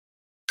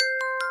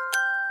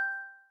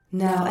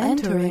Now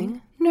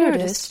entering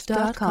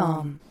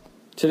Nerdist.com.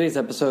 Today's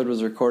episode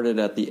was recorded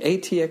at the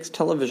ATX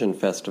Television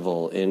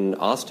Festival in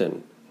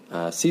Austin.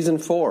 Season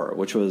 4,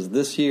 which was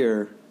this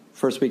year,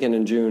 first weekend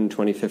in June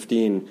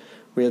 2015.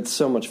 We had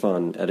so much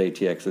fun at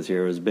ATX this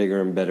year. It was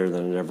bigger and better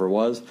than it ever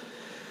was.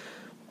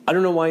 I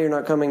don't know why you're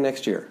not coming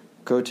next year.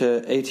 Go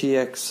to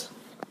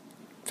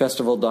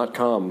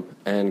atxfestival.com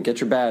and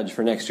get your badge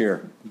for next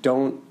year.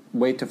 Don't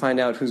wait to find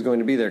out who's going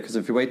to be there, because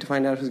if you wait to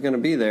find out who's going to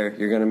be there,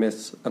 you're going to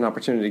miss an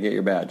opportunity to get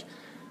your badge.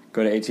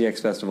 Go to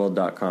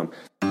atxfestival.com.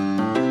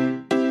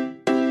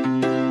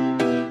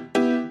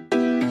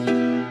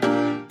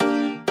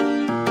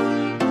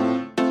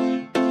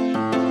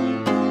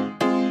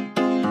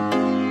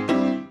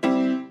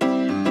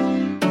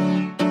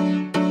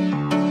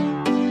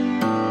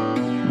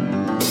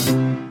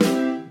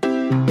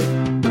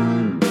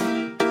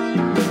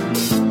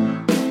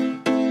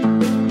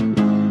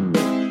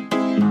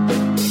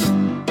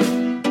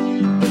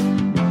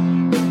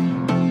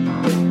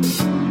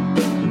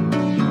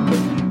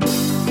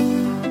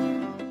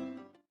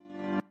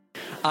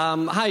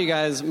 Hi, you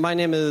guys. My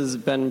name is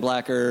Ben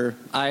Blacker.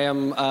 I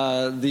am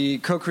the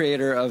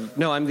creator of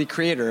the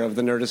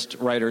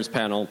Nerdist Writers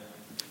Panel,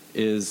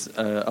 is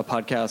a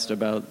podcast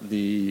about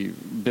the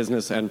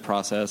business and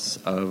process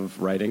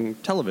of writing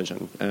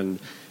television. And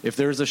if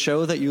there's a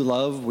show that you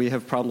love, we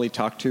have probably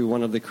talked to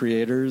one of the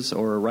creators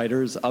or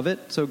writers of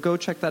it, so go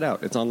check that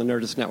out. It's on the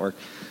Nerdist Network.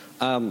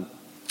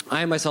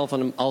 I myself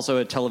am also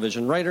a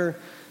television writer.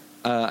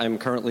 I'm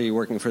currently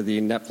working for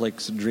the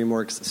Netflix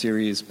DreamWorks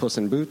series Puss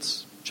in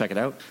Boots. Check it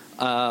out.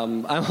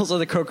 I'm also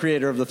the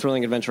co-creator of the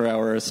Thrilling Adventure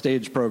Hour, a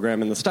stage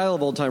program in the style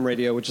of old-time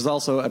radio, which is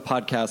also a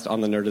podcast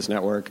on the Nerdist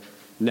Network.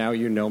 Now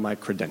you know my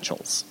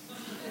credentials.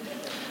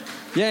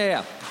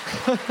 Yeah.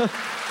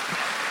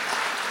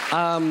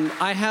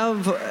 I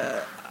have...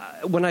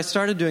 when I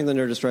started doing the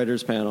Nerdist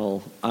Writers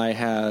Panel, I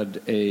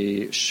had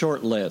a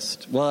short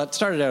list. Well, it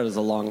started out as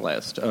a long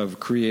list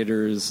of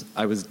creators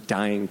I was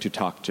dying to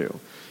talk to.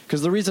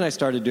 Because the reason I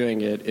started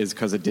doing it is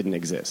because it didn't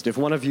exist. If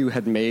one of you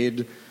had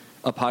made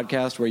a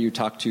podcast where you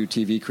talk to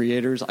TV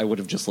creators, I would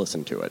have just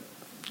listened to it.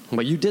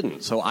 But you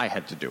didn't, so I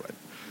had to do it.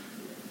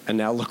 And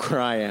now look where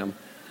I am.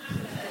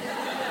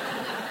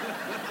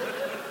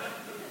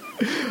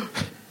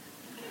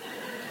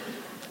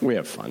 We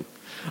have fun.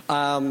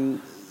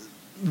 And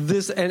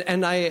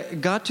I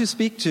got to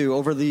speak to,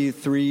 over the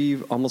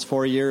 3, almost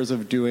 4 years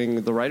of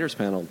doing the Writers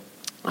Panel,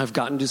 I've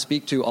gotten to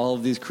speak to all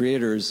of these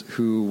creators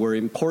who were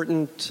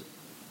important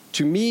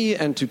to me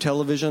and to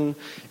television,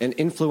 and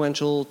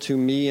influential to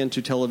me and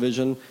to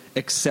television,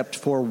 except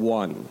for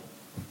one.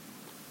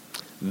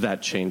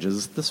 That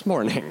changes this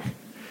morning.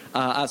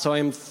 So I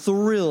am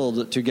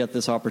thrilled to get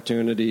this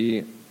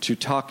opportunity to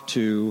talk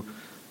to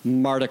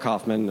Marta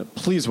Kauffman.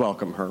 Please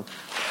welcome her.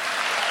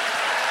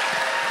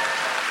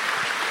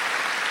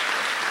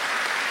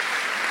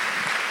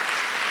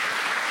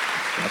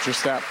 Watch your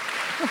step.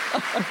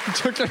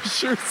 Took her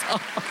shoes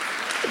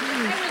off.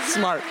 I was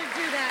Smart. not going to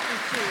do that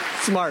with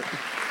shoes. Smart.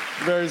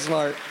 Very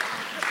smart.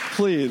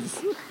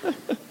 Please.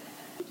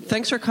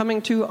 Thanks for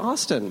coming to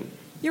Austin.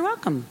 You're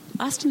welcome.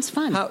 Austin's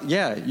fun.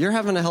 You're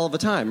having a hell of a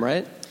time,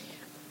 right?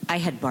 I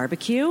had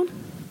barbecue. It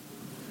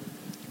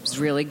was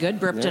really good.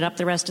 Burped it up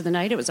the rest of the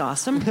night. It was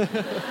awesome.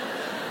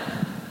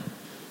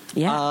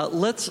 Yeah.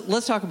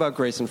 Let's talk about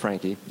Grace and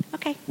Frankie.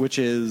 Okay. Which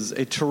is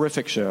a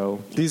terrific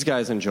show. These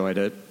guys enjoyed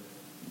it.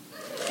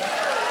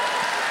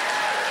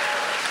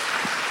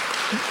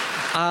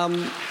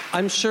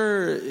 I'm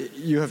sure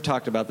you have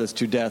talked about this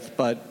to death,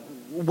 but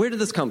where did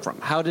this come from?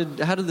 How did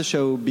the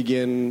show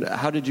begin?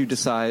 How did you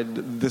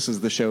decide this is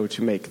the show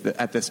to make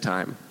at this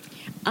time?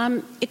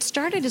 It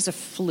started as a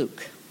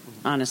fluke,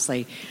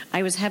 honestly.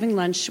 I was having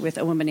lunch with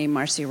a woman named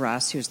Marcia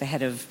Ross, who's the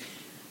head of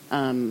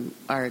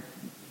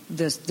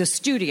the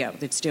studio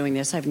that's doing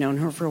this. I've known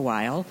her for a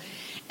while.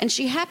 And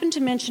she happened to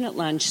mention at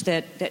lunch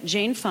that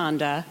Jane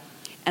Fonda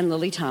and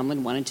Lily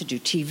Tomlin wanted to do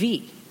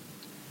TV.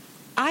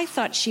 I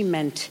thought she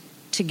meant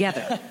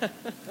together.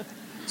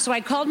 So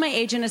I called my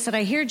agent and said,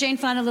 I hear Jane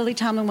Fonda and Lily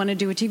Tomlin want to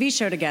do a TV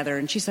show together.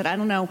 And she said, I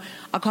don't know,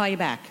 I'll call you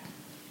back.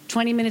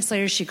 20 minutes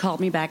later, she called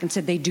me back and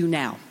said, they do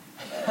now.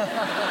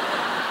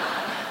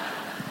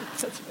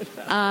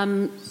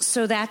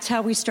 So that's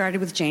how we started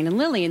with Jane and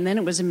Lily. And then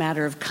it was a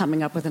matter of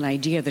coming up with an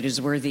idea that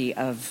is worthy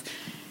of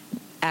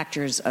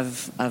actors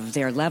of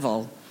their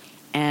level.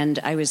 And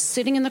I was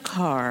sitting in the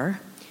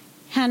car.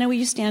 Hannah, will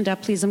you stand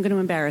up, please? I'm going to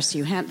embarrass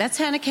you. That's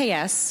Hannah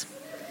K.S.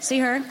 See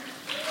her?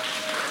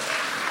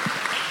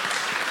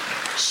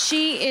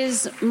 She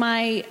is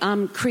my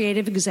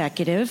creative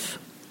executive.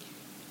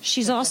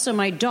 She's also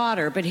my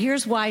daughter, but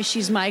here's why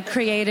she's my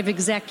creative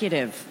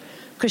executive.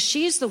 Because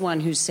she's the one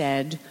who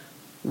said,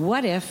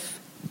 what if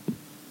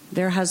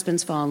their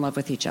husbands fall in love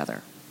with each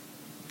other?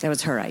 That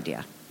was her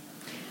idea.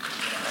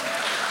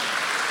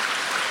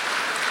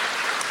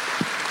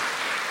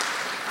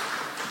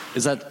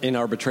 Is that in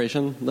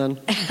arbitration, then?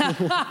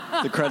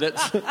 The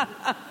credits?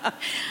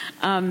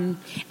 And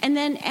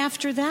then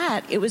after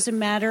that, it was a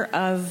matter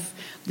of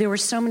there were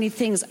so many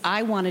things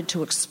I wanted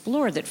to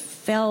explore that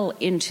fell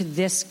into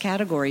this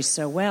category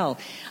so well.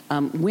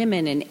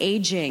 Women and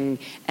aging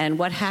and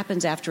what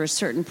happens after a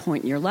certain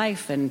point in your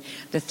life and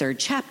the third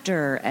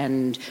chapter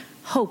and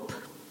hope.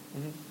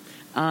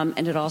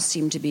 And it all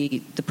seemed to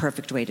be the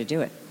perfect way to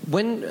do it.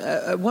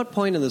 At what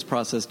point in this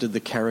process did the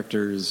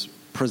characters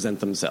present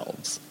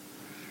themselves?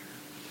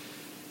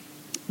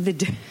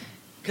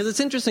 Because it's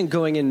interesting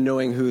going in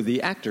knowing who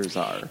the actors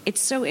are.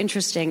 It's so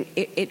interesting.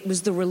 It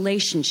was the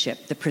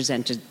relationship that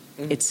presented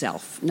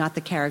itself, not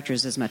the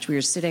characters as much. We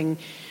were sitting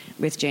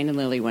with Jane and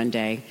Lily one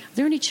day. Are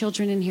there any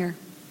children in here?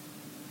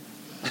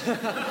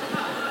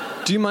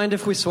 Do you mind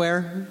if we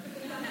swear?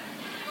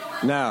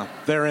 No,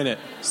 they're in it.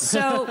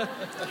 So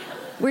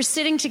we're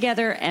sitting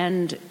together,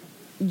 and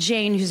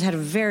Jane, who's had a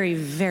very,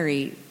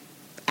 very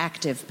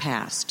active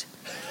past,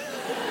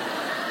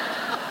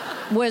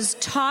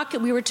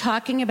 we were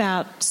talking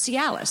about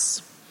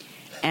Cialis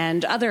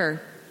and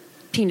other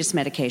penis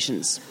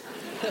medications.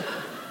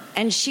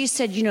 And she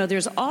said,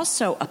 there's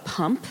also a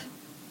pump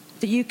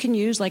that you can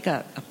use, like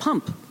a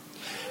pump.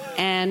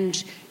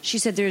 And she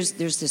said there's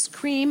this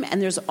cream, and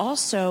there's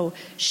also,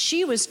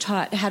 she was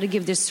taught how to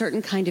give this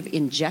certain kind of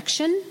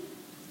injection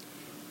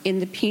in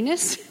the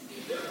penis.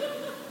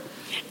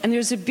 And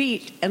there's a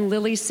beat, and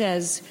Lily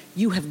says,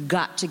 you have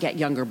got to get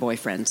younger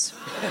boyfriends.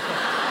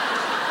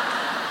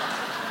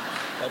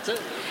 That's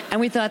it. And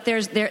we thought,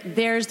 there's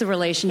the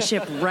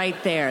relationship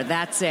right there.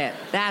 That's it.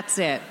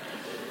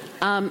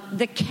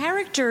 The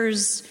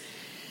characters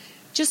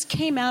just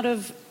came out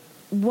of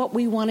what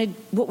we wanted,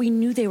 what we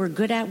knew they were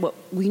good at, what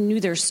we knew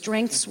their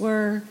strengths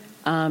were,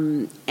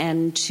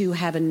 and to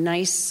have a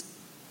nice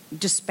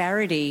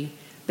disparity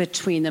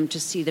between them to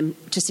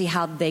see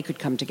how they could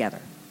come together.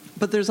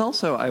 But there's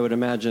also, I would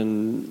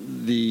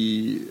imagine,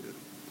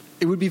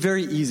 it would be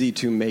very easy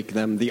to make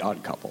them the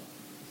odd couple,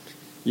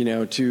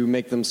 to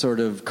make them sort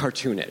of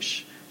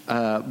cartoonish.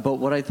 But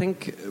what I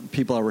think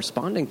people are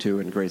responding to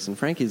in Grace and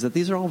Frankie is that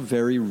these are all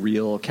very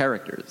real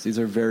characters. These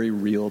are very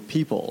real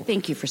people.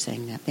 Thank you for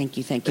saying that. Thank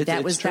you.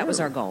 That was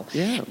our goal.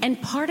 Yeah.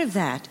 And part of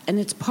that, and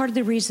it's part of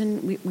the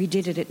reason we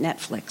did it at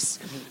Netflix.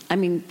 I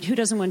mean, who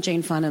doesn't want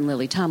Jane Fonda and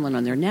Lily Tomlin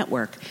on their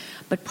network?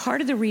 But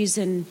part of the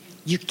reason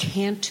you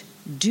can't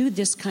do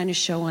this kind of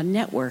show on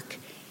network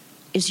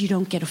is you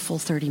don't get a full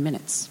 30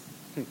 minutes.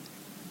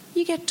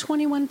 You get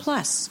 21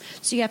 plus.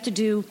 So you have to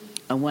do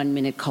a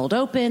 1-minute cold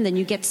open, then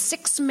you get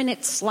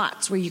 6-minute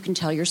slots where you can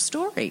tell your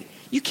story.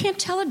 You can't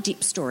tell a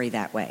deep story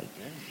that way.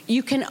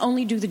 You can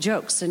only do the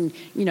jokes and,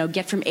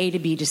 get from A to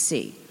B to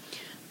C.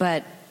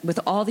 But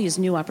with all these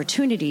new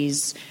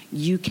opportunities,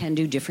 you can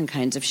do different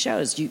kinds of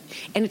shows.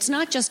 And it's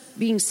not just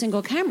being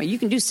single camera. You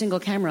can do single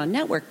camera on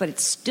network, but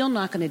it's still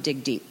not going to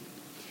dig deep.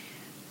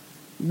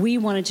 We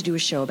wanted to do a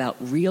show about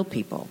real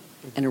people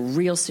and a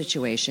real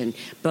situation,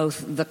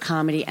 both the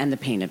comedy and the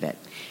pain of it.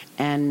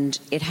 And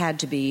it had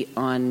to be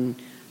on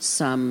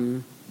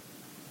some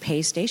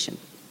pay station.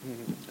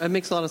 It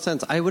makes a lot of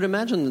sense. I would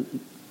imagine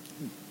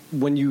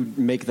when you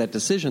make that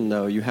decision,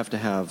 though, you have to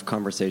have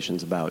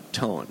conversations about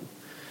tone.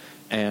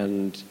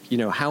 And,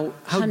 how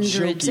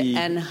hundreds jokey...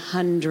 and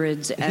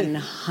hundreds and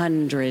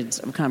hundreds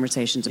of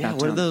conversations about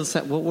tone.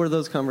 What were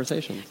those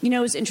conversations? It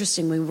was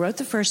interesting. When we wrote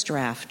the first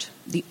draft,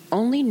 the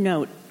only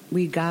note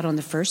we got on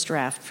the first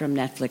draft from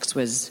Netflix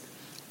was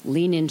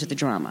lean into the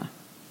drama.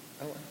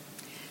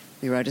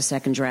 We wrote a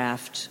second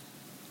draft.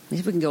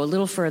 We can go a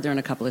little further in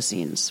a couple of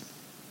scenes.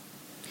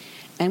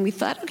 And we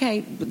thought, okay,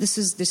 this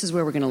is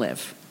where we're going to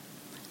live.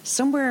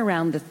 Somewhere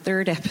around the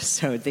third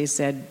episode, they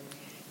said,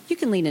 you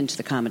can lean into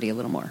the comedy a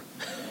little more.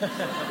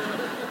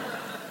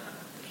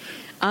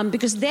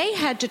 Because they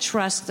had to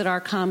trust that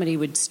our comedy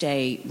would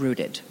stay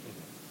rooted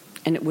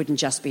and it wouldn't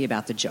just be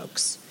about the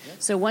jokes.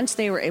 So once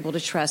they were able to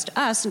trust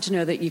us and to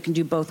know that you can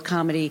do both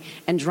comedy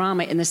and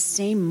drama in the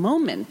same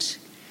moment,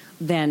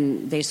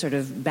 then they sort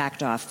of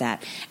backed off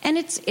that. And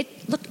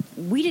look,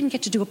 we didn't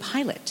get to do a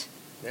pilot.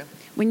 Yeah.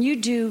 When you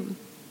do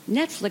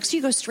Netflix,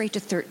 you go straight to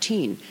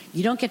 13.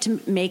 You don't get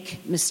to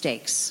make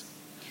mistakes.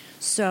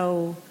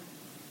 So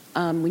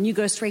when you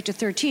go straight to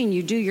 13,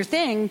 you do your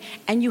thing,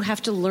 and you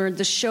have to learn.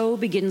 The show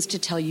begins to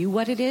tell you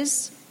what it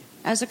is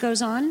as it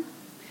goes on.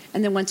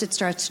 And then once it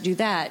starts to do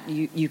that,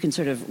 you can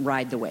sort of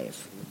ride the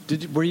wave.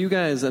 Were you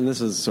guys, and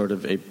this is sort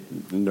of a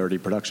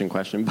nerdy production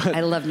question, but...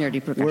 I love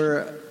nerdy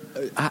production.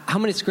 How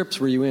many scripts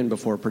were you in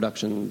before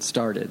production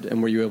started?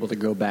 And were you able to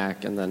go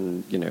back and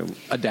then,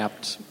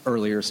 adapt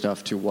earlier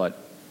stuff to what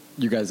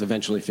you guys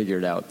eventually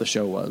figured out the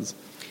show was?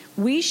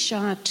 We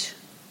shot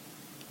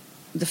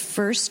the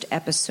first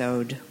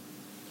episode,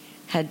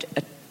 had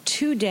a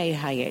 2-day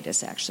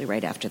hiatus, actually,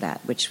 right after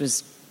that, which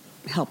was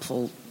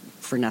helpful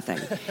for nothing.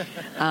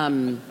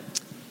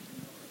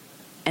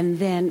 And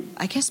then,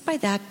 I guess by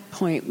that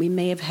point, we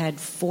may have had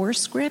 4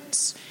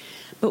 scripts,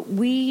 but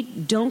we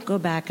don't go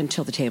back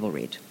until the table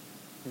read.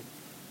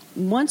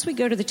 Once we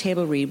go to the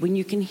table read, when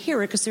you can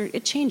hear it, because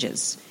it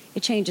changes.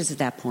 It changes at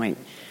that point.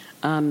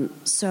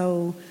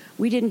 So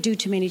we didn't do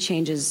too many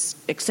changes,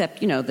 except,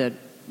 the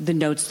the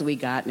notes that we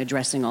got and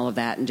addressing all of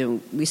that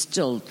and it's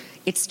still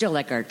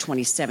like our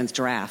 27th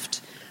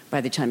draft by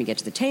the time you get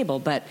to the table.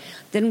 But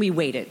then we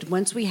waited.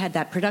 Once we had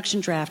that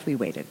production draft, we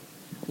waited.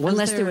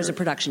 Unless there was a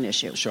production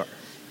issue. Sure.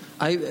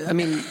 I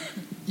mean,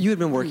 you had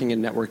been working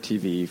in network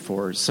TV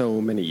for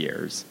so many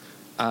years.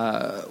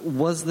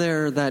 Was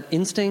there that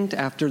instinct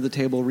after the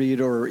table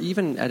read, or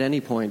even at any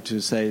point,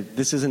 to say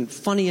this isn't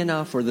funny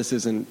enough, or this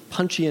isn't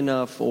punchy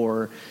enough,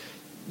 or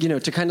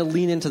to kind of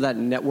lean into that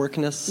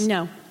networkness?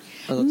 No.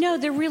 No,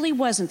 there really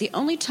wasn't. The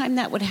only time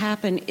that would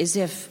happen is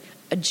if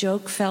a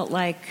joke felt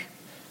like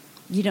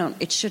you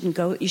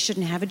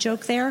shouldn't have a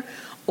joke there,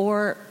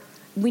 or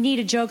we need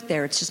a joke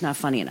there, it's just not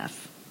funny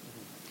enough.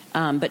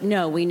 But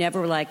no, we never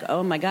were like,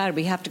 oh my God,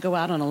 we have to go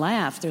out on a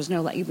laugh. There's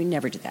no, we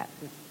never did that.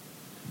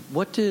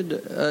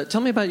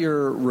 Tell me about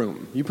your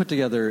room. You put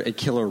together a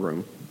killer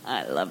room.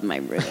 I love my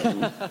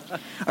room.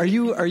 Are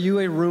you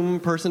a room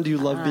person? Do you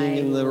love being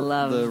in the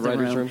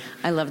writer's room?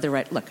 I love the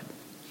Look,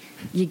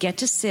 you get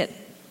to sit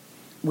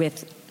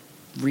with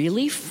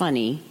really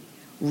funny,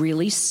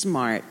 really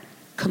smart,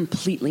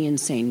 completely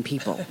insane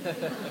people.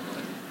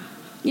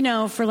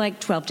 For like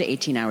 12 to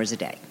 18 hours a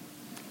day.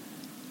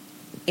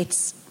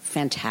 It's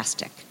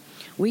fantastic.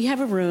 We have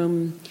a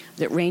room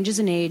that ranges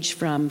in age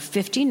from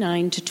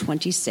 59 to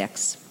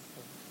 26.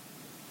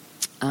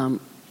 There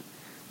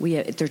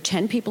are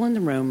 10 people in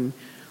the room.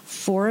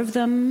 4 of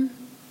them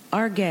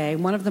are gay.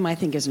 One of them I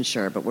think isn't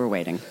sure, but we're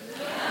waiting.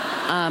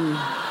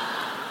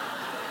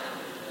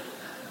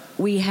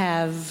 We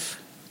have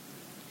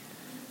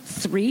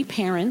 3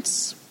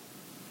 parents,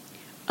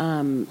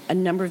 a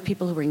number of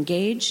people who are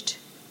engaged,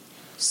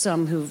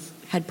 some who've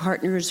had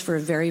partners for a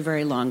very,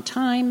 very long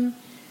time,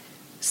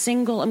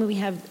 single. We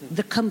have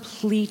the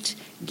complete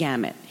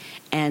gamut.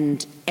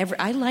 And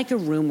I like a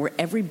room where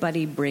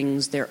everybody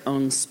brings their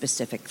own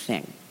specific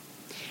thing.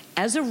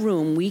 As a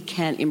room, we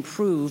can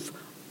improve,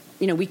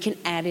 we can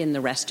add in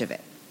the rest of it.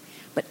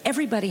 But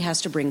everybody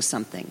has to bring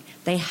something.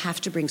 They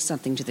have to bring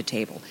something to the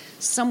table.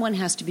 Someone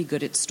has to be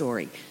good at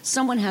story.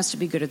 Someone has to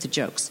be good at the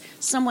jokes.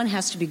 Someone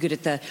has to be good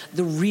at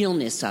the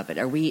realness of it.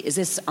 Is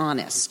this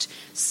honest?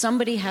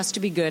 Somebody has to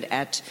be good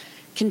at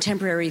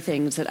contemporary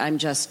things that I'm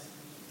just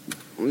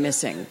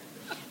missing.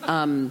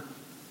 And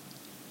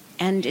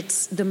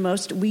it's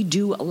we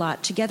do a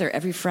lot together.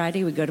 Every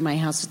Friday we go to my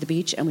house at the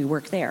beach and we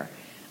work there.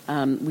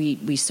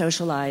 We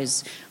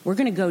socialize. We're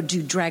going to go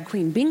do drag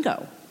queen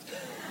bingo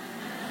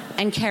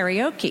and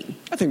karaoke.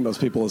 I think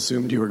most people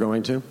assumed you were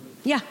going to.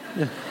 Yeah.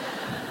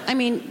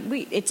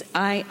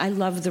 I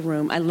love the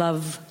room. I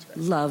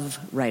love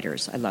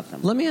writers. I love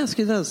them. Let me ask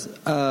you this.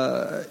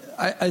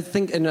 I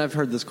think, and I've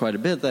heard this quite a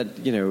bit,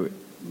 that,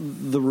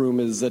 the room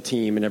is a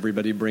team and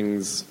everybody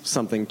brings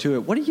something to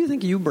it. What do you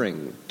think you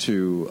bring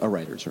to a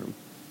writer's room?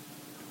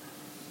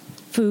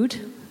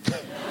 Food.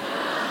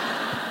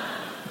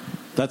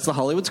 That's the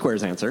Hollywood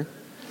Squares answer.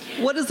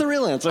 What is the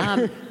real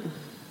answer?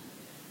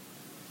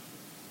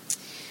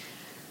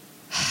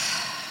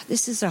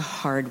 This is a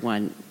hard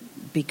one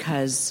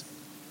because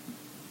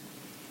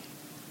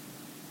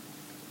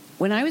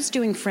when I was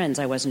doing Friends,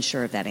 I wasn't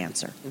sure of that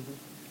answer.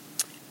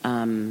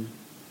 Mm-hmm.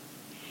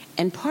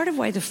 And part of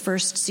why the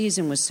first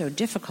season was so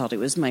difficult, it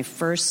was my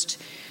first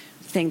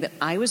thing that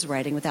I was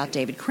writing without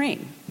David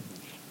Crane.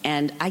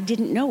 And I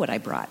didn't know what I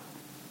brought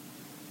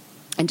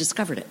and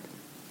discovered it.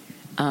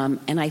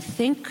 And I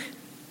think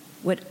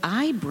what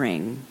I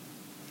bring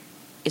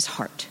is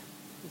heart.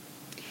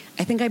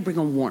 I think I bring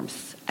a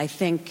warmth. I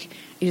think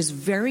it is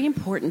very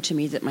important to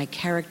me that my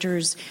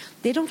characters,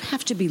 they don't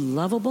have to be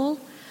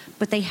lovable,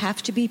 but they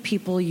have to be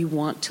people you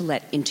want to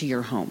let into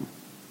your home.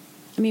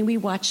 We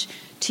watch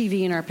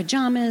TV in our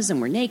pajamas,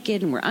 and we're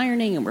naked, and we're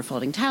ironing, and we're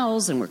folding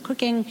towels, and we're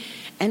cooking,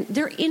 and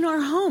they're in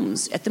our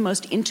homes at the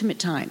most intimate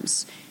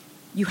times.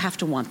 You have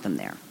to want them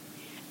there.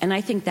 And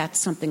I think that's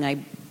something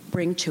I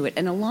bring to it.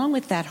 And along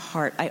with that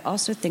heart, I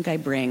also think I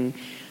bring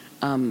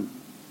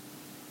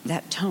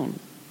that tone.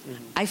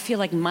 Mm-hmm. I feel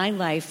like my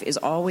life is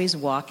always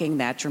walking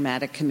that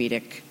dramatic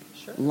comedic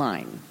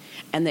line.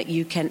 And that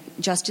you can,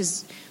 just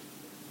as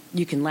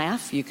you can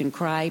laugh, you can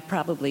cry.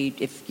 Probably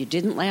if you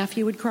didn't laugh,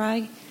 you would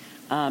cry.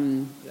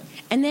 And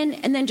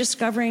then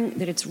discovering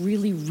that it's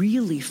really,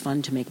 really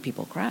fun to make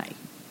people cry.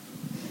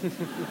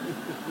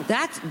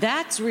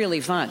 That's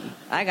really fun.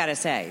 I gotta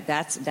say,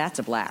 that's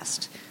a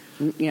blast.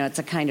 It's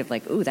a kind of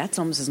like, ooh, that's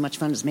almost as much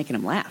fun as making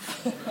them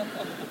laugh.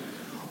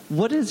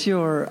 What is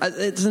your?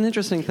 It's an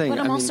interesting thing. But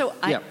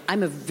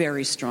I'm a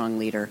very strong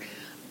leader,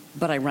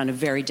 but I run a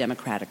very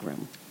democratic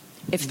room.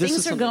 If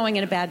things are going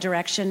in a bad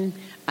direction,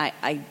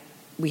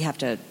 we have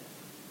to.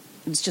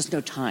 It's just no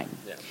time.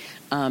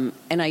 Yeah.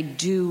 And I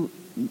do.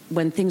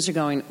 When things are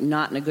going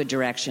not in a good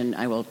direction,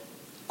 I will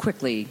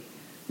quickly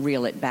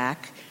reel it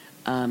back.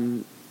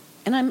 And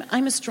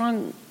I'm a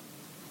strong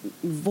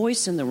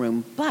voice in the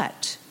room,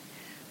 but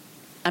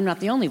I'm not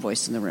the only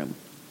voice in the room.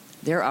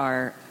 There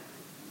are,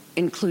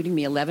 including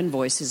me, 11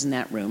 voices in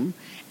that room,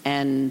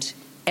 and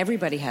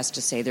everybody has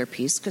to say their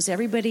piece because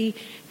everybody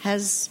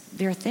has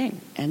their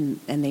thing,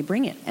 and they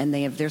bring it, and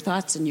they have their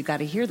thoughts, and you got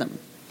to hear them.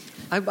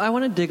 I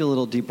want to dig a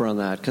little deeper on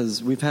that,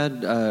 because we've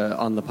had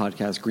on the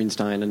podcast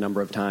Greenstein a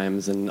number of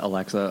times, and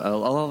Alexa, a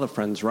lot of the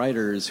Friends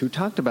writers who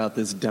talked about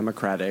this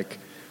democratic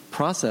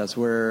process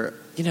where,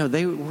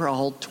 they were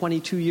all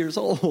 22 years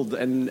old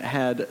and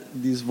had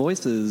these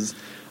voices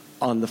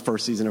on the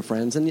first season of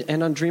Friends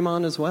and on Dream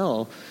On as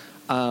well.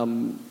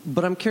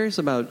 But I'm curious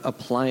about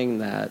applying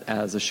that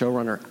as a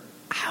showrunner.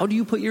 How do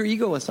you put your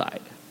ego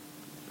aside?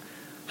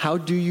 How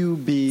do you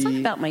be... It's not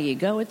about my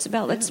ego. It's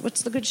about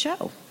what's the good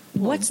show?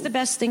 What's the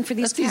best thing for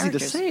these characters?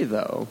 That's easy to say,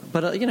 though.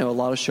 But, a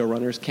lot of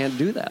showrunners can't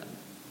do that.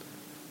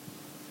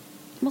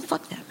 Well,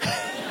 fuck them.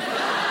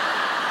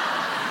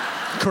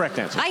 Correct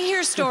answer. I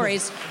hear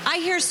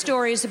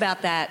stories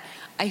about that.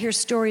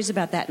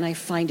 And I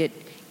find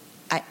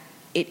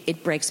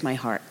it breaks my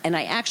heart. And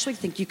I actually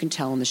think you can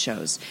tell in the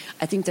shows.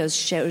 I think those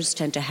shows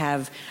tend to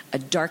have a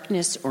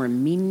darkness or a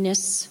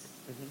meanness.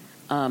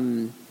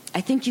 Mm-hmm.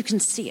 I think you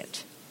can see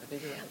it. I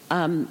think you're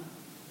right.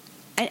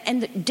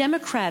 And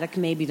democratic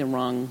may be the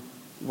wrong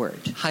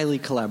word. Highly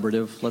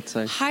collaborative, let's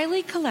say.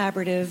 Highly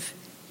collaborative,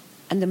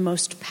 and the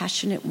most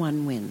passionate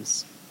one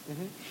wins.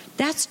 Mm-hmm.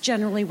 That's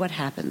generally what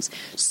happens.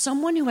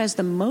 Someone who has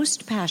the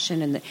most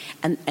passion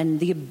and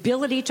the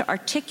ability to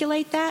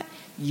articulate that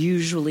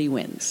usually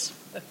wins.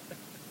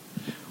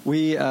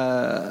 We did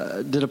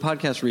a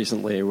podcast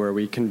recently where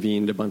we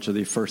convened a bunch of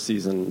the first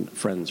season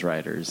Friends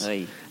writers.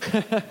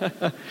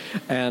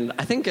 And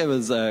I think it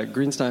was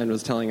Greenstein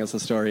was telling us a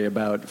story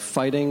about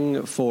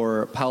fighting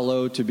for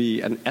Paolo to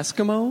be an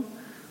Eskimo.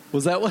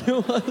 Was that what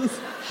it was?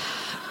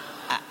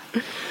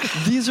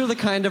 These are the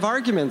kind of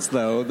arguments,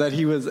 though, that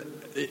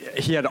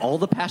he had all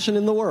the passion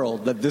in the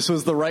world that this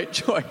was the right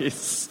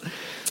choice.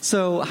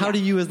 So how do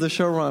you, as the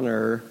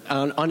showrunner,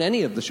 on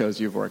any of the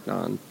shows you've worked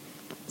on,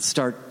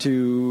 start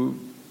to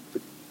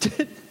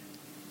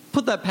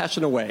put that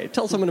passion away?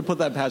 Tell someone to put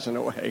that passion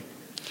away.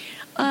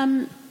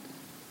 I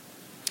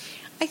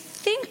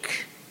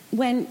think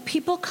when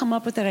people come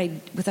up with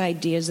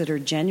ideas that are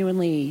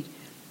genuinely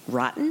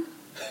rotten,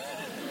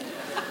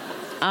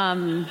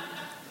 I'm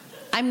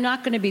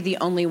not going to be the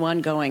only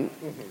one going,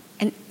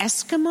 an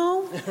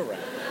Eskimo?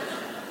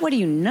 What are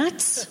you,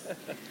 nuts?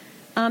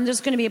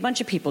 There's going to be a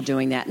bunch of people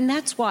doing that, and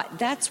that's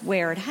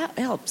where it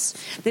helps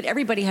that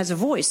everybody has a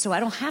voice. So I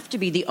don't have to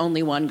be the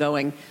only one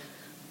going,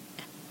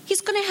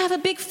 he's going to have a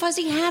big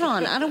fuzzy hat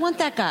on. I don't want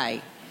that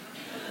guy.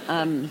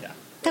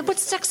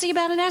 What's sexy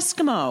about an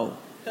Eskimo?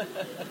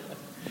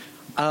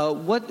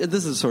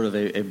 This is sort of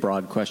a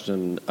broad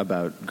question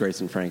about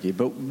Grace and Frankie,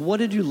 but what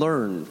did you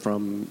learn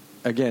from,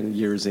 again,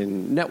 years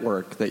in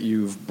network that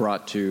you've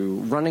brought to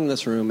running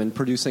this room and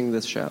producing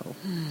this show?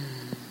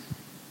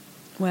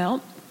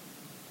 Well,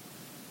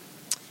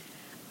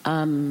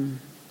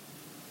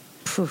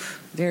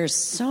 there's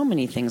so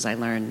many things I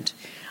learned.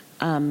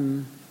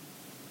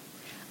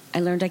 I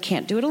learned I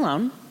can't do it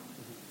alone.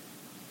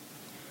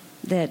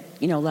 That,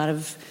 a lot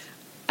of...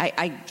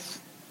 I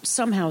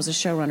somehow as a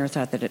showrunner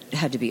thought that it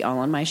had to be all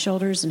on my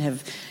shoulders, and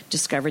have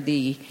discovered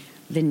the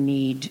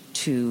need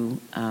to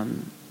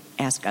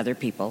ask other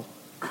people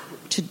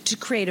to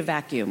create a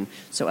vacuum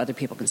so other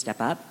people can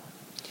step up.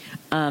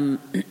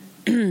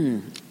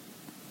 We're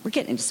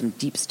getting into some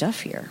deep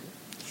stuff here.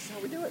 That's how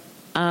we do it.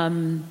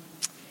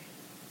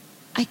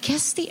 I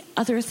guess the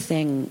other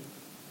thing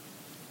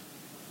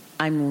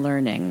I'm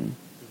learning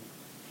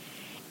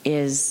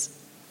is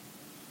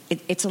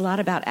it's a lot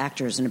about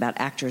actors and about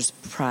actors'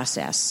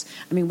 process.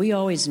 I mean, we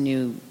always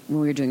knew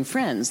when we were doing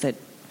Friends that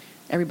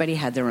everybody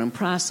had their own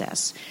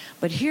process.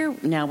 But here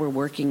now we're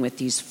working with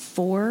these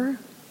 4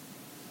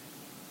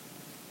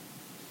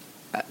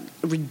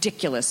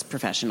 ridiculous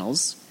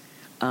professionals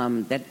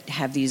that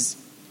have these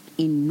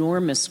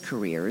enormous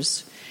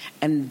careers,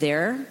 and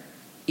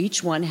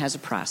each one has a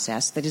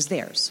process that is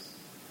theirs.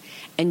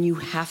 And you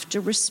have to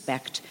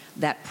respect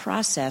that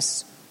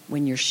process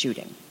when you're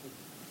shooting.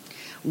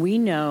 We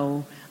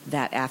know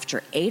that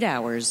after 8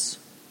 hours,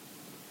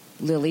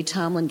 Lily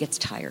Tomlin gets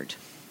tired.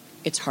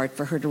 It's hard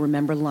for her to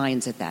remember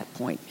lines at that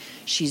point.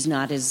 She's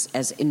not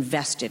as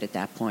invested at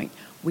that point.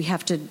 We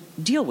have to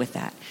deal with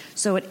that.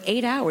 So at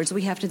 8 hours,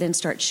 we have to then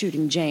start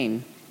shooting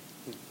Jane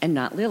and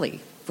not Lily.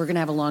 We're going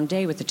to have a long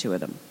day with the two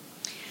of them.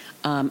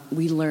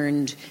 We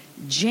learned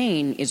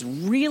Jane is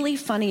really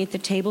funny at the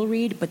table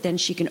read, but then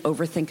she can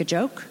overthink a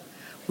joke.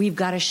 We've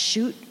got to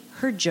shoot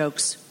her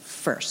jokes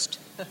first.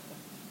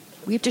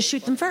 We have to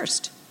shoot them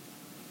first.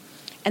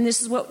 And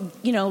this is what,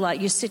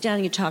 like you sit down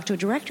and you talk to a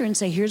director and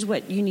say, here's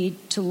what you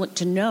need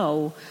to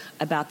know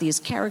about these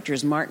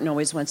characters. Martin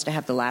always wants to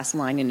have the last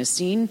line in a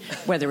scene,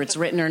 whether it's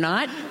written or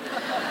not.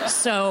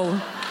 So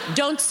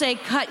don't say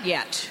cut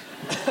yet.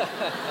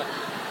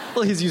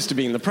 Well, he's used to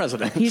being the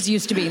president. He's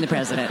used to being the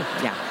president,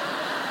 yeah.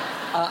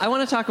 I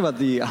want to talk about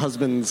the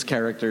husbands'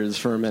 characters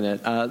for a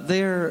minute.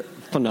 They're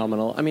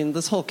phenomenal. I mean,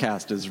 this whole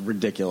cast is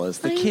ridiculous.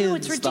 The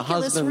kids, it's ridiculous, the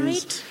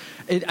husbands.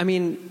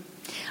 Right?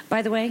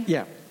 By the way?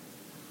 Yeah.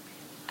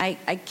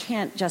 I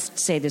can't just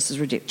say this is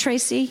ridiculous.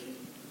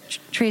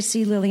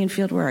 Tracy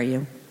Lillianfield, where are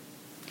you?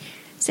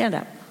 Stand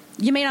up.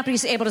 You may not be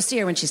able to see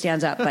her when she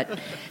stands up, but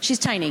she's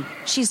tiny.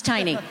 She's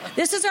tiny.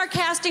 This is our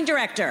casting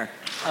director.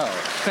 Oh,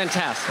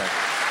 fantastic.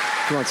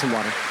 Do you want some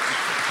water?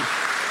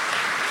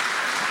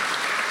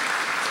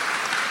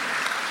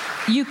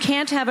 You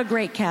can't have a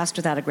great cast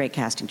without a great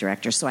casting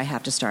director, so I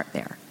have to start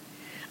there.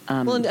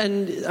 Well,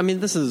 and I mean,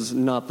 this is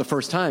not the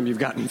first time you've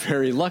gotten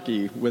very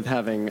lucky with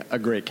having a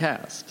great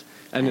cast.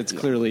 And it's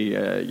clearly,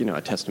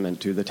 a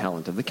testament to the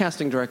talent of the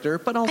casting director,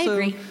 but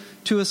also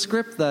to a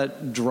script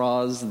that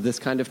draws this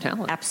kind of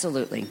talent.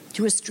 Absolutely.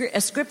 To a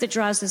script that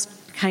draws this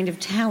kind of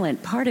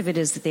talent, part of it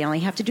is that they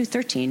only have to do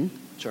 13.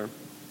 Sure.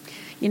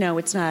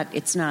 It's not,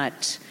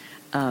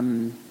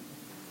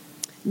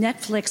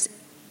 Netflix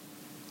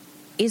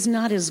is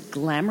not as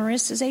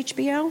glamorous as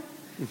HBO,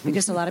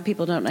 because a lot of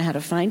people don't know how to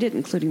find it,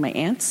 including my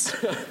aunts.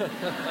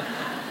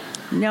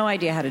 No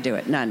idea how to do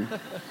it, none.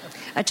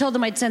 I told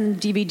them I'd send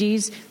them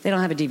DVDs. They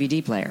don't have a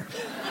DVD player.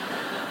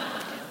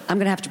 I'm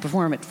going to have to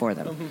perform it for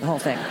them, the whole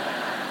thing.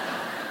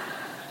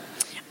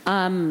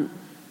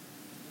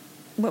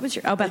 What was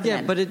your... Oh, about the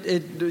men. But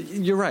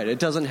you're right. It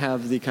doesn't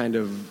have the kind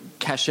of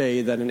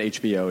cachet that an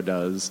HBO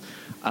does.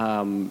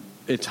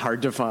 It's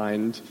hard to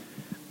find.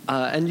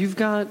 And you've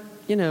got,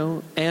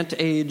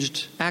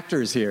 ant-aged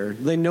actors here.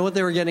 They know what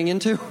they were getting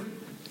into.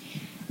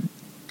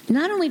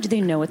 Not only do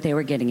they know what they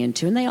were getting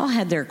into, and they all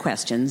had their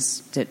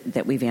questions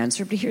that we've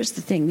answered, but here's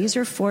the thing. These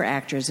are 4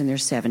 actors in their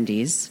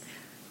 70s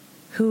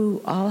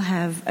who all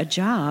have a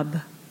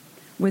job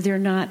where they're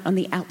not on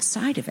the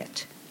outside of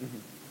it. Mm-hmm.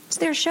 It's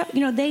their show.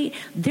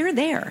 They're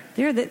there.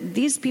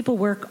 These people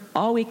work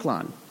all week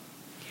long.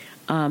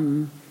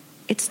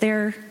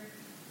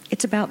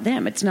 It's about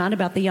them. It's not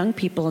about the young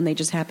people and they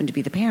just happen to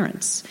be the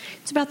parents.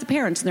 It's about the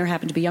parents and there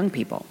happen to be young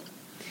people.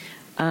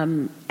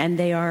 And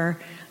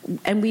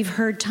we've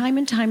heard time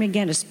and time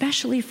again,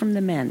 especially from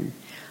the men,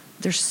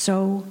 they're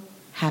so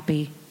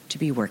happy to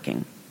be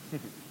working.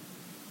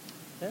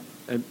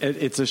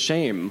 It's a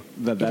shame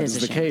that that's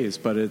the case,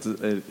 but it's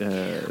great that they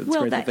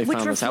found this outlet.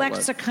 Which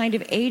reflects a kind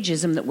of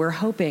ageism that we're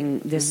hoping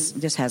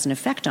this has an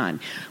effect on.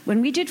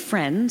 When we did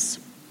Friends,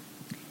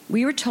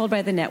 we were told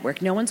by the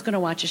network, no one's going to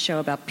watch a show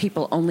about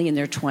people only in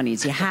their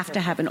 20s. You have to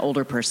have an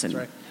older person.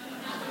 That's right.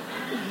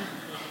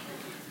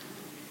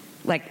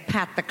 Like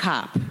Pat the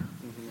Cop.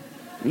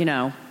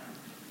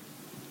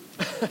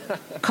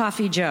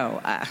 Coffee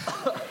Joe.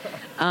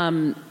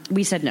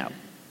 We said no.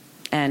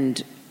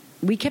 And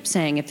we kept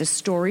saying if the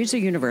stories are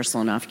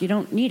universal enough, you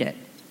don't need it.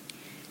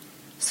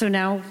 So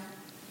now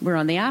we're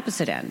on the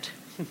opposite end.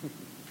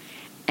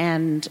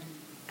 And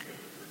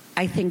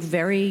I think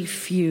very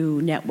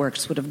few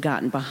networks would have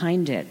gotten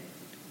behind it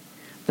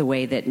the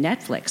way that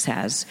Netflix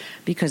has,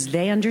 because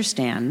they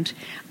understand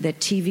that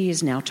TV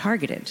is now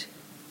targeted.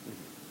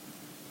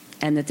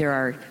 And that there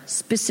are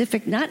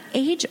specific, not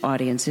age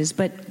audiences,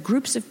 but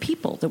groups of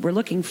people that we're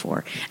looking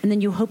for. And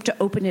then you hope to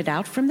open it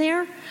out from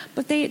there.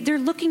 But they're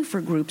looking for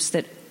groups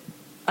that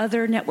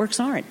other networks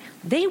aren't.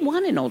 They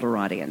want an older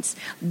audience.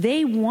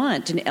 They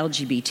want an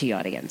LGBT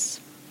audience.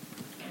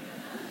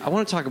 I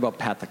want to talk about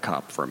Pat the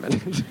Cop for a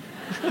minute.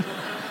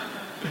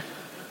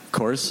 Of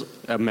course,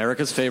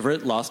 America's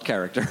favorite lost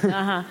character.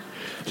 Uh-huh.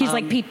 He's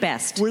like Pete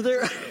Best. Were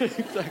there...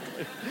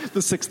 exactly.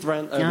 The sixth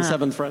friend, the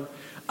seventh friend.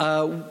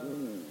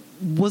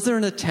 Was there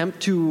an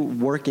attempt to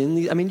work in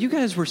the... I mean, you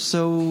guys were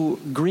so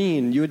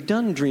green. You had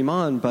done Dream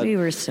On, but... We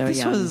were so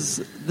young.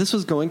 This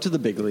was going to the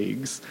big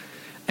leagues.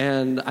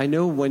 And I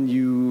know when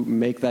you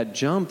make that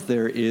jump,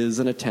 there is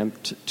an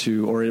attempt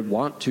to, or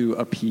want to,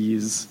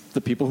 appease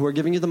the people who are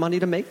giving you the money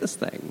to make this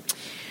thing.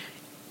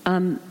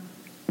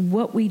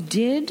 What we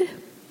did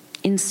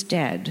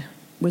instead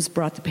was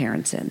brought the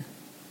parents in.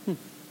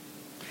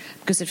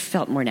 Because it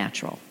felt more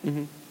natural.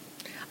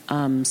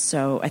 Mm-hmm.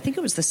 So I think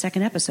it was the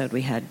second episode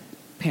we had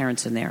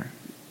parents in there.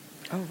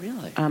 Oh,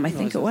 really? I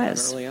think it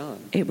was. Early on.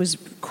 It was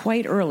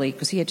quite early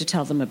because he had to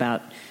tell them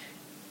about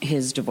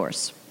his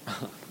divorce.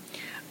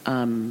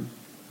 So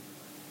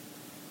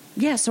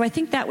I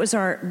think that was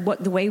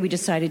the way we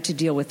decided to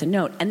deal with the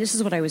note. And this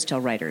is what I always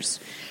tell writers.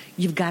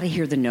 You've got to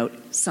hear the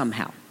note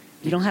somehow.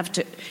 You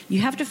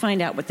have to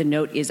find out what the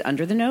note is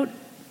under the note.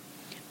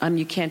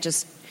 You can't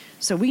just...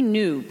 So we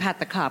knew Pat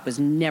the Cop was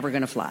never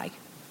going to fly.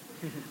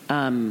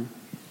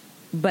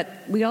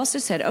 But we also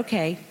said,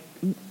 okay,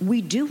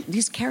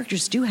 these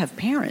characters do have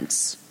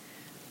parents.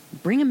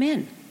 Bring them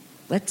in.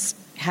 Let's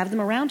have them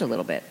around a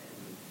little bit.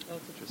 Oh,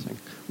 that's interesting.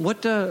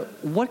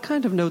 What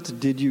kind of notes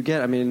did you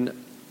get? I mean,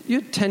 you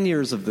had 10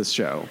 years of this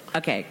show.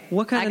 Okay.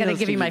 What kind I of got to notes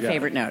give you did my you get?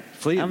 favorite note.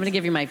 Please. I'm going to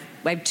give you I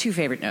have 2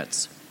 favorite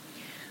notes.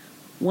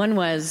 One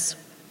was,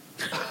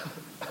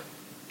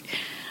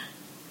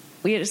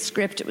 we had a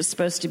script. It was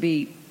supposed to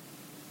be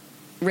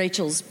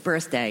Rachel's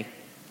birthday.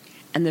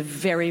 And the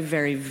very,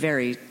 very,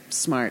 very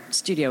smart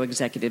studio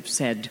executive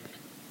said,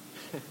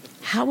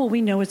 how will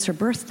we know it's her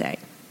birthday?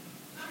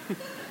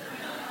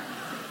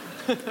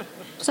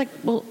 It's like,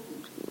 well,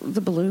 the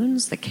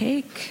balloons, the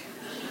cake,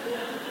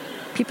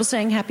 people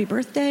saying happy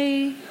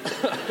birthday.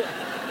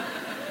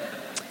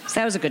 So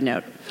that was a good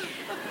note.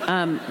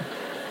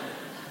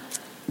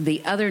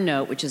 The other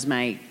note, which is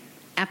my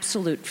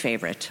absolute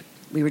favorite.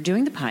 We were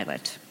doing the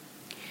pilot,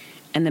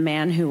 and the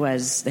man who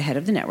was the head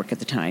of the network at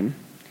the time,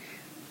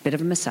 bit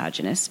of a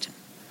misogynist,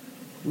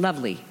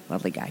 lovely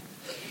guy.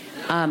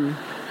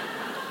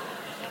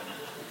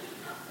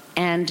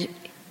 And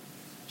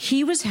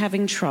he was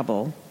having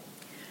trouble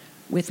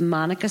with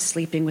Monica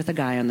sleeping with a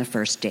guy on the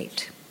first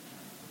date.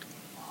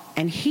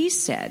 And he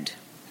said,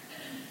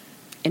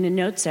 in a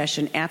note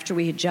session after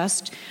we had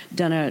just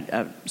done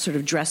a sort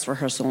of dress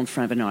rehearsal in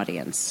front of an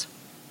audience,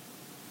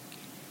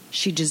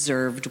 she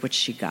deserved what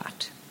she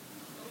got.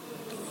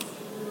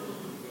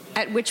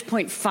 At which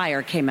point,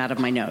 fire came out of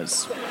my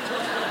nose.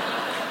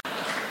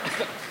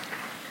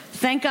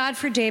 Thank God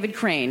for David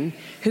Crane,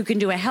 who can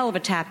do a hell of a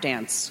tap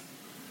dance.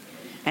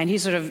 And he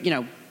sort of,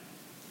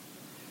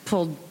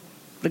 pulled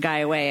the guy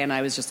away, and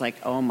I was just like,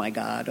 oh my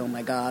God, oh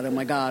my God, oh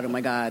my God, oh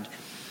my God.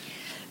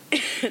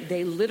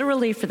 They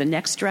literally, for the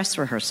next dress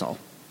rehearsal,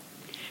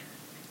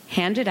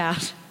 handed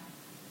out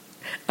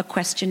a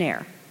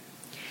questionnaire.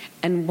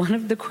 And one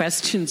of the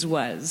questions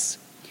was,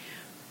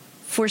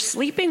 for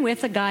sleeping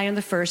with a guy on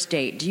the first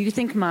date, do you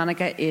think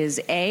Monica is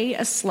A,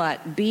 a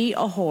slut, B,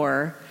 a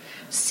whore,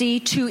 C,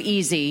 too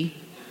easy,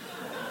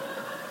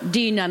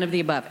 D, none of the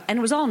above? And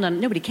it was all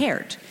none, nobody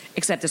cared,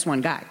 except this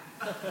one guy.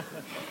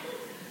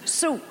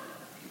 So,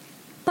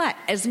 but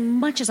as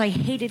much as I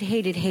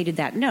hated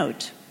that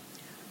note,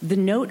 the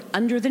note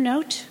under the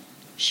note,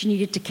 she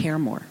needed to care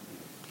more.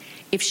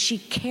 If she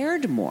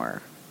cared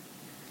more,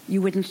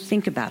 you wouldn't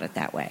think about it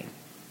that way.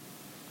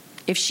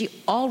 If she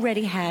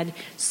already had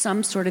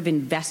some sort of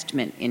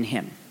investment in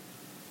him,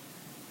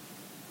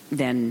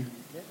 then,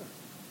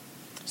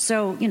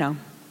 so,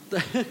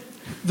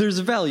 There's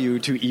value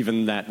to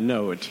even that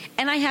note.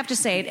 And I have to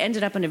say, it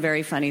ended up in a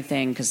very funny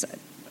thing, because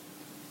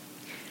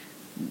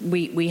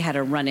we had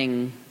a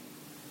running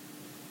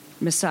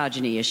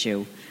misogyny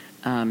issue.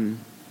 And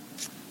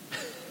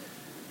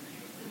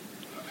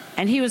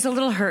he was a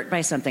little hurt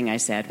by something I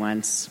said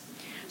once.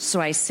 So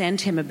I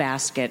sent him a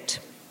basket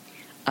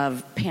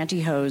of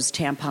pantyhose,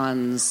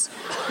 tampons,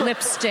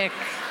 lipstick,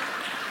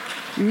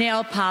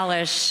 nail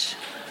polish,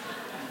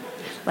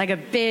 like a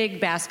big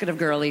basket of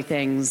girly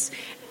things.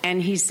 And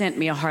he sent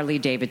me a Harley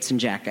Davidson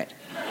jacket.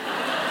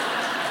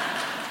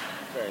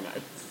 Very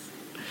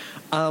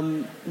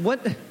nice.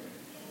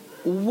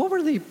 What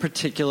were the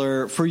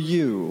particular, for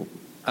you,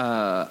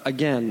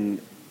 again,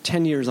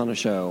 10 years on a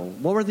show,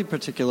 what were the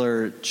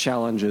particular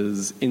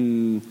challenges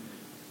in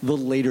the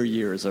later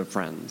years of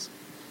Friends?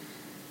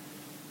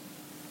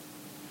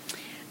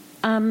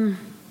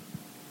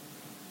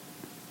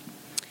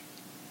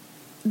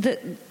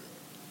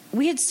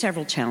 We had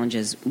several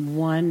challenges.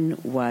 One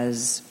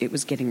was it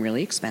was getting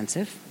really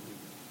expensive.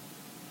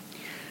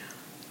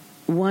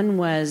 One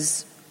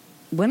was,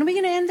 when are we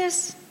going to end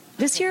this?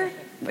 This year?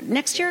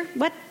 Next year?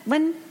 What?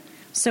 When?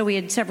 So we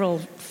had several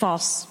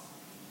false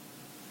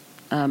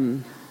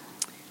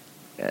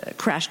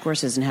crash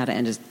courses in how to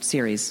end a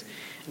series.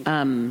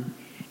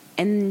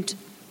 And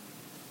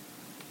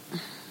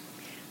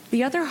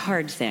the other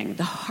hard thing,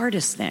 the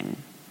hardest thing,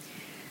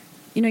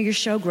 your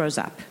show grows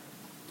up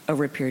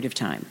over a period of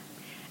time.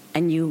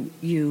 And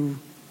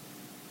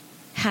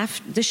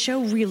the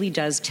show really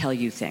does tell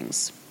you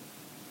things.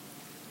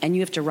 And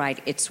you have to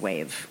ride its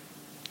wave.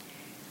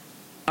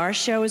 Our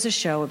show is a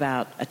show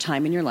about a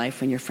time in your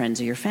life when your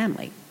friends are your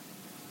family.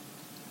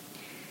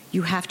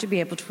 You have to be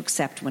able to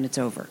accept when it's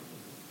over.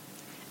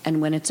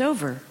 And when it's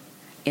over,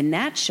 in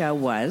that show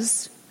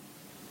was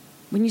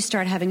when you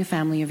start having a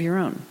family of your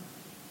own.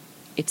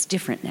 It's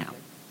different now.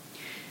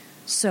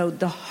 So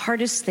the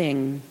hardest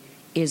thing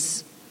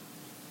is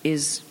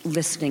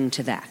listening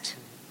to that.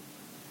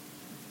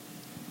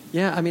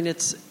 Yeah, I mean,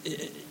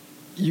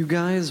 you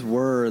guys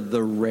were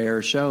the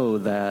rare show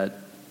that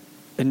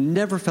it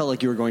never felt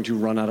like you were going to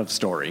run out of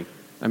story.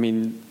 I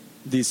mean,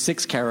 these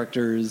 6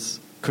 characters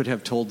could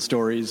have told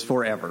stories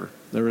forever.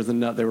 They were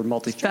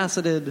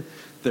multifaceted.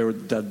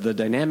 The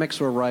dynamics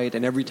were right,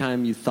 and every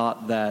time you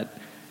thought that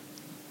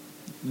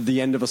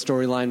the end of a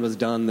storyline was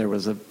done, there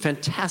was a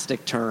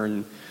fantastic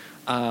turn.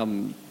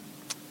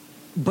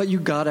 But you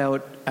got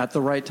out at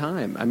the right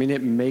time. I mean,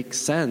 it makes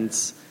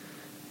sense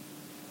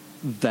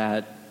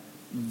that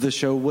the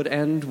show would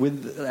end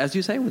with, as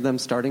you say, with them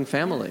starting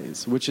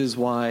families, which is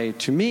why,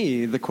 to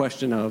me, the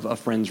question of a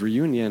Friends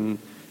reunion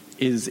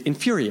is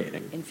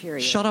infuriating.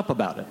 Shut up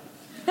about it.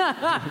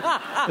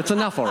 It's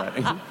enough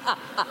already.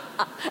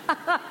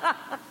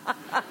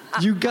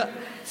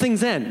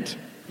 Things end.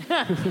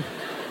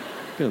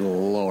 Good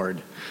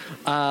Lord.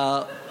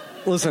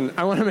 Listen,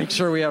 I want to make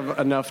sure we have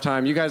enough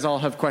time. You guys all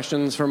have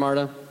questions for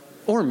Marta?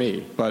 Or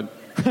me, but...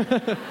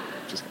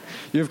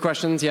 You have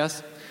questions,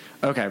 yes?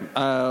 Okay.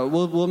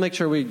 We'll make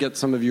sure we get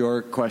some of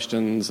your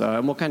questions,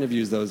 and we'll kind of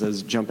use those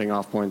as jumping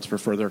off points for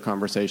further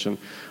conversation.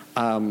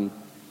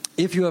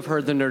 If you have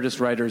heard the Nerdist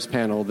Writers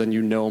panel, then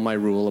you know my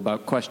rule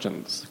about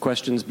questions.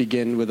 Questions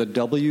begin with a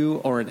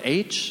W or an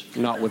H,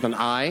 not with an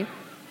I.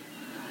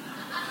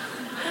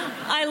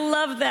 I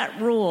love that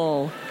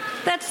rule.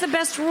 That's the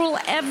best rule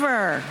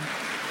ever.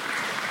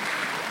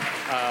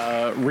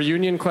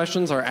 Reunion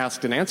questions are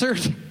asked and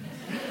answered.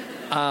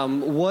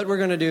 What we're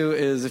going to do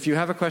is, if you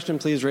have a question,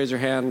 please raise your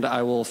hand.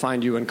 I will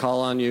find you and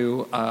call on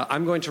you.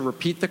 I'm going to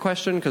repeat the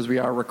question because we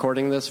are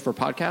recording this for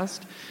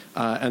podcast.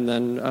 And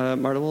then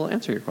Marta will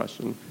answer your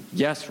question.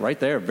 Yes, right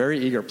there. Very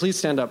eager. Please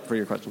stand up for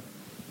your question.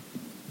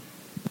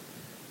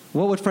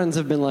 What would Friends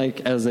have been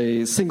like as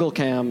a single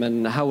cam,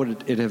 and how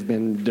would it have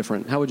been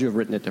different? How would you have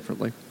written it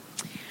differently?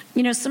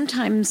 You know,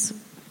 sometimes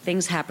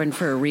things happen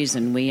for a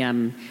reason.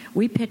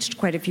 We pitched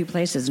quite a few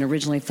places and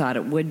originally thought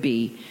it would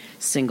be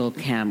single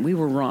cam. We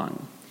were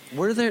wrong.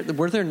 Were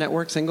there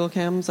network single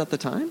cams at the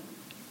time?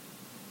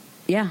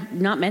 Yeah,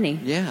 not many.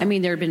 Yeah. I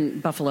mean, there had been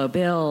Buffalo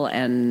Bill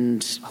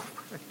and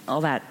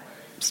all that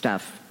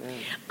stuff.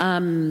 Yeah.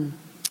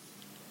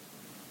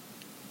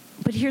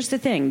 But here's the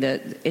thing: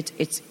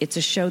 it's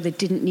a show that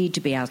didn't need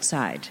to be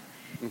outside.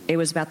 Mm-hmm. It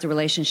was about the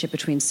relationship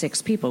between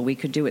 6 people. We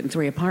could do it in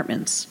 3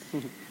 apartments.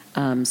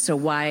 Mm-hmm. So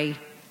why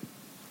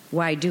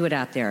do it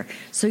out there?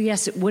 So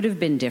yes, it would have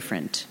been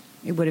different.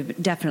 It would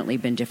have definitely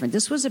been different.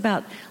 This was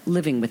about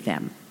living with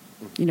them.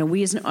 You know,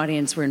 we as an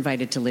audience were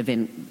invited to live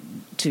in,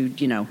 to,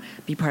 you know,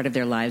 be part of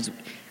their lives.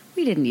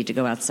 We didn't need to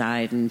go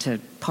outside and to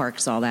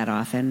parks all that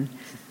often.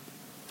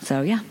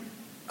 So, yeah.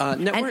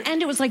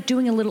 And it was like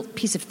doing a little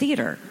piece of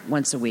theater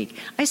once a week.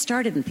 I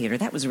started in theater.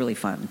 That was really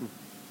fun.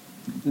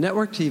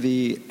 Network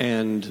TV,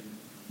 and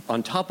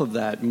on top of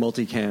that,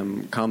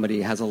 multicam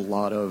comedy has a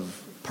lot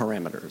of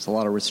parameters, a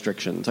lot of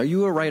restrictions. Are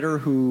you a writer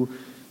who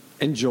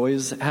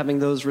enjoys having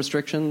those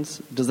restrictions?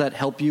 Does that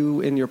help you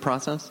in your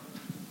process?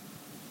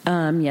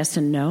 Yes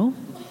and no.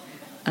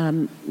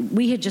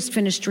 We had just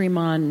finished Dream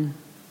On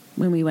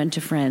when we went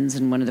to Friends,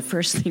 and one of the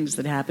first things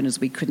that happened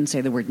is we couldn't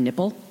say the word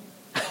nipple.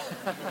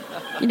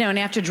 You know, and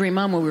after Dream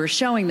On, when we were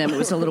showing them, it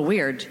was a little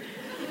weird.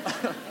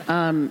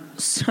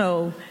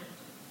 So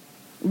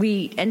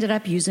we ended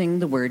up using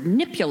the word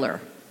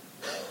nipular.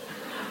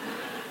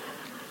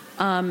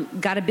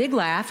 Got a big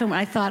laugh, and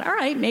I thought, all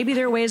right, maybe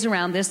there are ways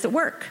around this that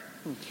work.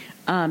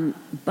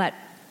 But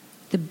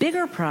the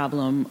bigger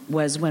problem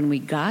was when we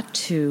got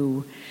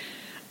to,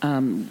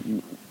 at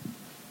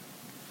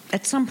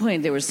some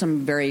point there was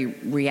some very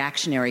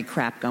reactionary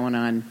crap going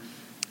on,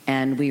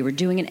 and we were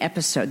doing an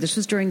episode. This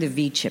was during the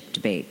V-chip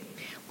debate.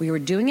 We were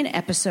doing an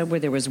episode where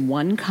there was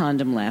one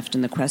condom left,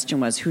 and the question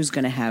was, who's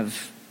going to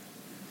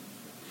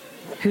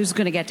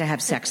get to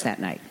have sex that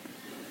night?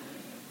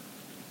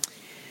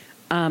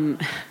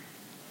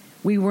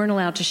 We weren't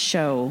allowed to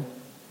show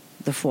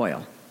the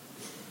foil.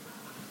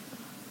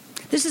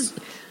 This is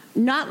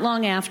not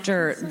long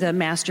after the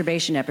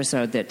masturbation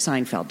episode that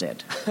Seinfeld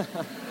did.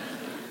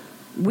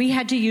 We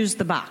had to use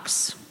the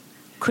box.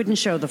 Couldn't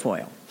show the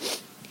foil.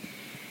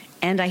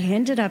 And I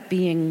ended up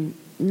being,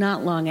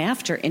 not long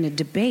after, in a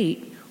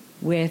debate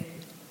with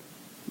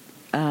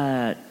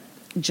John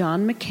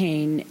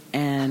McCain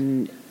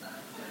and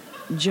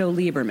Joe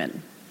Lieberman.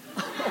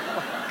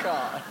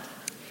 God.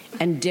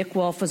 And Dick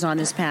Wolf was on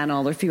his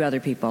panel, or a few other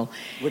people.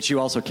 Which you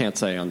also can't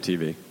say on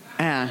TV.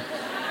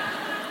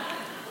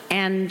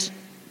 And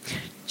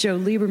Joe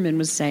Lieberman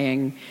was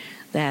saying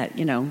that,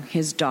 you know,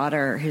 his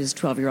daughter, his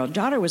 12-year-old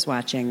daughter was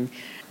watching,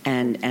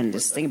 and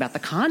this thing about the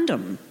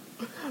condom.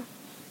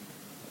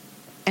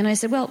 And I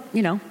said, well,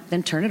 you know,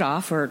 then turn it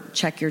off or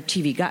check your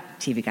TV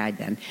guide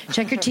then.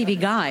 Check your TV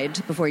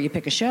guide before you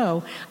pick a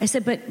show. I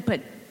said, but,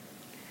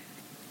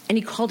 and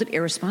he called it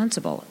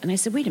irresponsible. And I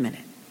said, wait a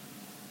minute.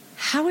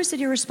 How is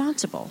it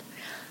irresponsible?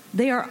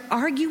 They are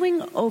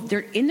arguing over, they're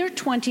in their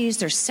 20s,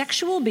 they're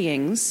sexual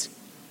beings,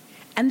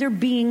 and they're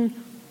being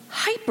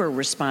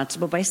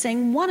hyper-responsible by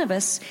saying one of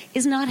us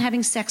is not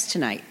having sex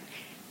tonight.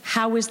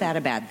 How is that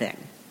a bad thing?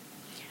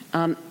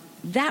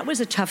 That was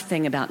a tough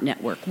thing about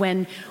network.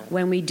 When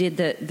we did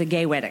the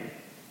gay wedding,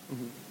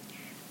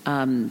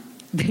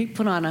 they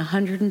put on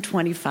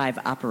 125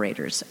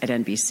 operators at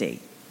NBC.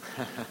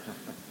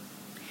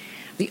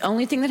 The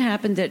only thing that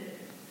happened that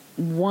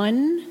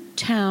one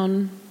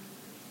town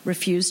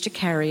refused to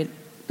carry it,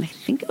 I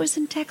think it was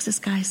in Texas,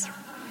 guys.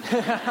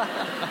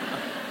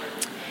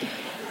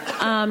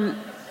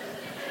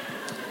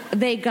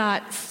 They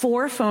got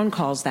 4 phone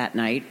calls that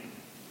night,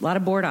 a lot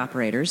of board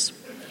operators,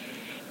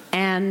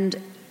 and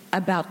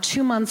about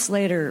 2 months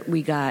later,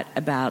 we got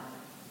about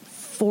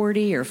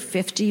 40 or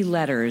 50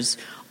 letters,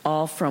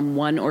 all from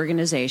one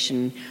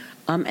organization,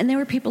 and they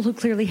were people who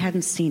clearly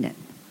hadn't seen it.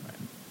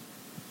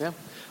 Yeah.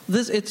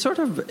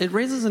 It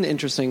raises an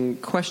interesting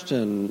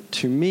question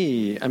to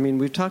me. I mean,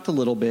 we've talked a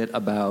little bit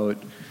about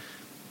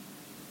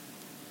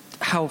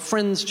how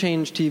Friends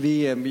changed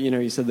TV. And, you know,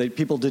 you said that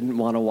people didn't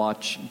want to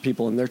watch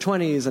people in their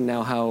 20s, and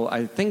now how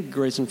I think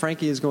Grace and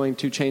Frankie is going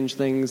to change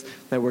things,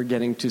 that we're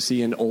getting to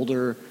see an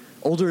older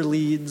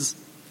leads.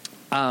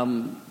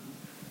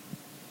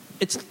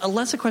 It's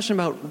less a question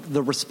about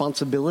the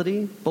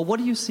responsibility, but what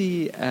do you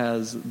see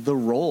as the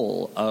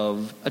role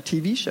of a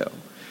TV show?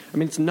 I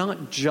mean, it's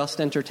not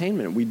just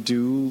entertainment. We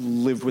do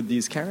live with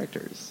these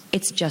characters.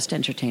 It's just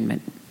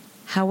entertainment.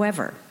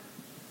 However,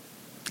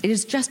 it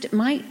is just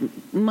my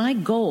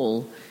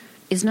goal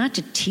is not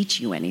to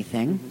teach you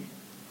anything.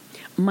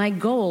 Mm-hmm. My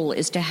goal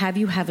is to have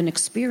you have an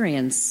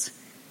experience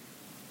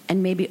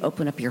and maybe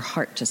open up your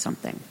heart to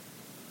something.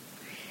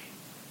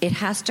 It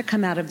has to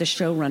come out of the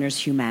showrunner's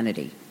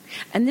humanity.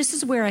 And this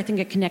is where I think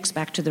it connects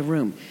back to The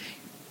Room.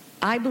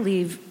 I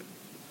believe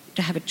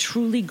to have a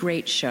truly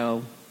great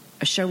show,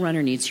 a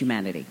showrunner needs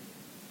humanity.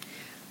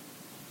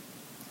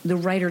 The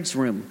writer's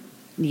room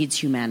needs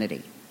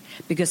humanity,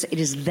 because it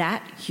is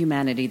that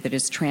humanity that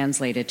is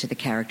translated to the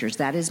characters.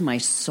 That is my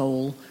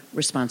sole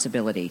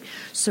responsibility.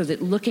 So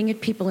that looking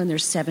at people in their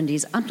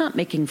 70s, I'm not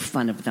making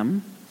fun of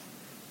them.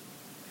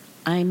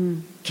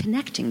 I'm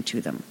connecting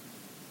to them.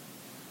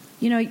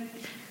 You know,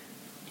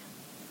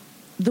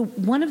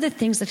 one of the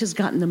things that has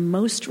gotten the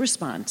most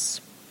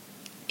response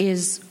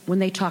is when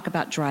they talk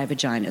about dry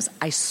vaginas.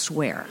 I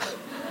swear.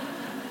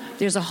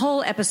 There's a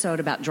whole episode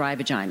about dry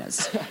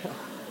vaginas.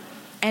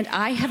 And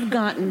I have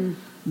gotten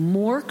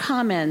more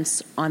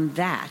comments on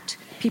that.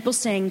 People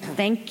saying,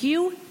 thank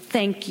you,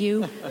 thank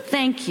you,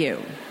 thank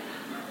you.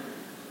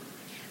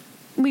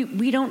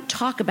 We don't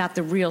talk about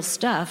the real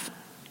stuff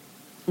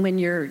when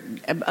you're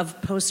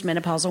of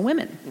postmenopausal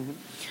women. Mm-hmm.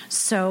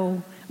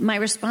 So my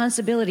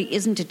responsibility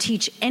isn't to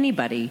teach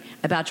anybody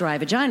about dry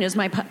vaginas.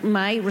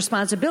 My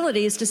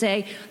responsibility is to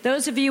say,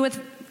 those of you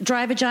with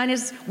dry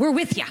vaginas, we're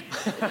with you.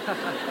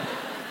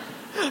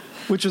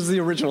 Which was the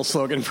original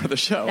slogan for the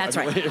show. That's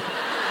right.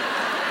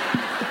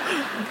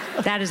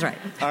 That is right.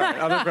 All right,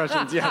 other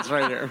questions? Yes,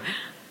 right here.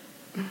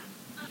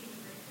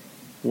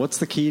 What's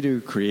the key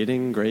to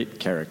creating great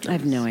characters? I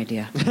have no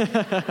idea.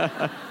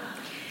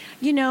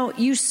 You know,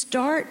 you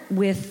start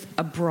with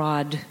a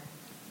broad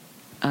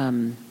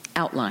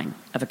outline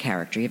of a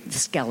character. You have the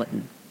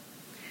skeleton.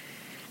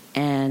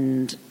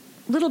 And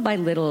little by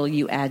little,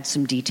 you add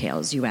some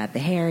details. You add the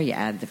hair, you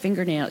add the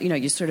fingernail. You know,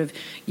 you sort of,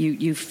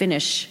 you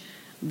finish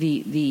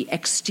the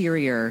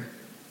exterior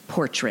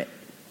portrait.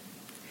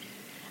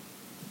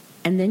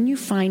 And then you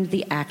find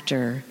the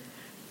actor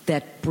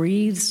that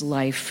breathes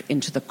life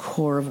into the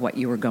core of what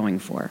you were going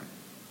for.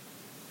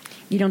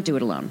 You don't do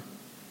it alone.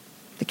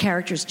 The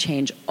characters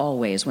change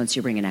always once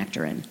you bring an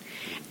actor in.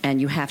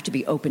 And you have to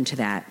be open to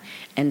that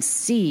and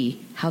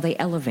see how they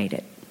elevate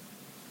it.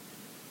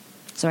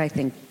 So I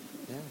think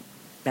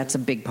that's a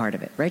big part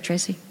of it. Right,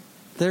 Tracy?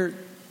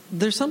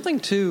 There's something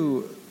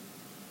to,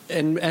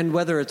 and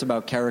whether it's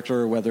about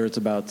character or whether it's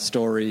about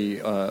story,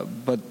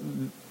 but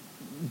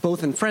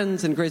both in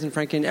Friends and Grace and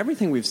Frankie and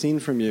everything we've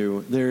seen from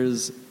you,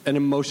 there's an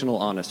emotional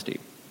honesty.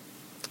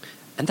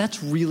 And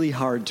that's really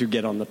hard to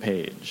get on the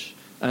page.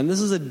 And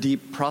this is a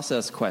deep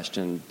process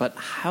question, but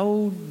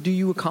how do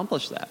you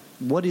accomplish that?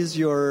 What is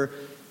your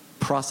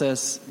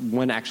process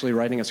when actually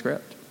writing a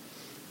script?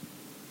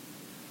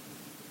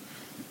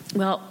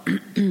 Well,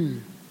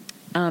 in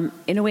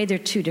a way, they're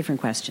two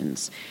different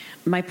questions.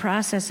 My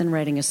process in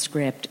writing a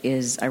script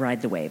is I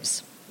ride the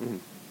waves. Mm-hmm.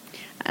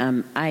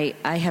 I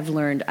have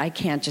learned I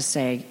can't just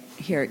say,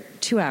 here,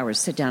 2 hours,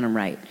 sit down and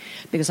write,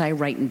 because I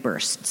write in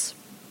bursts.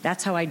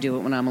 That's how I do it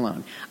when I'm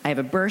alone. I have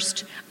a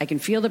burst. I can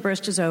feel the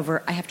burst is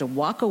over. I have to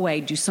walk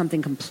away, do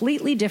something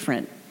completely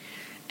different,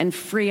 and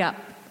free up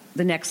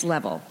the next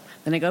level.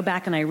 Then I go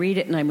back and I read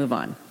it and I move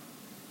on.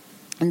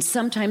 And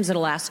sometimes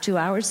it'll last 2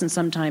 hours, and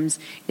sometimes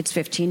it's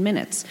 15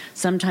 minutes.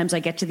 Sometimes I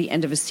get to the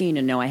end of a scene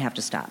and know I have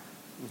to stop.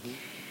 Mm-hmm.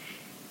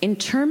 In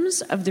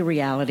terms of the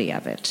reality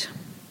of it,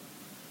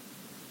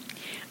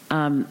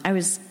 I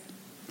was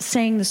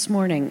saying this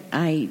morning,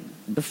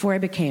 before I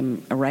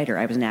became a writer,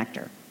 I was an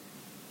actor.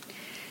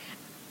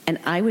 And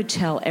I would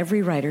tell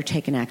every writer,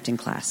 take an acting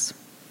class.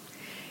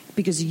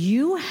 Because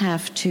you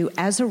have to,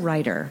 as a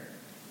writer,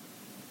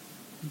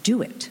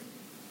 do it.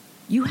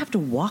 You have to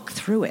walk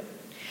through it.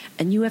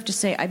 And you have to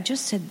say, I've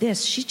just said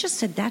this, she just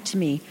said that to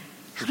me.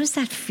 How does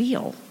that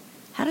feel?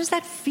 How does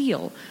that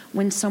feel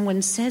when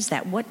someone says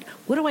that? What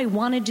do I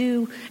want to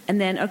do? And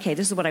then, okay,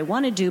 this is what I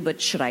want to do,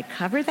 but should I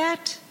cover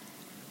that?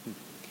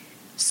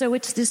 So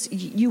it's this,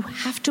 you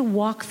have to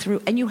walk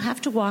through, and you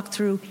have to walk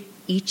through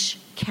each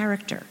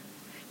character.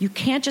 You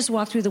can't just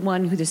walk through the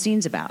one who the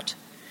scene's about,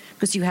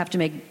 because you have to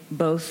make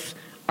both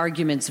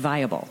arguments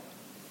viable.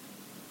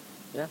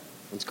 Yeah,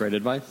 that's great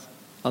advice.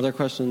 Other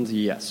questions?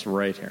 Yes,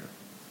 right here.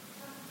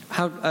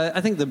 I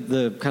think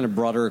the kind of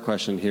broader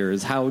question here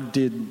is how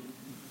did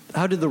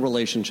the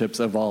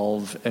relationships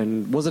evolve,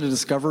 and was it a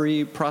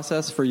discovery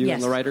process for you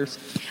and the writers?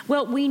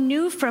 Well, we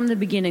knew from the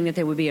beginning that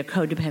there would be a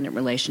codependent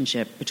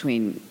relationship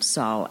between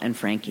Saul and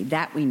Frankie.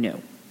 That we knew.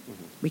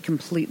 Mm-hmm. We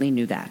completely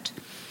knew that.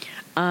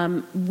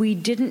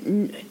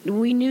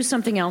 We knew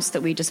something else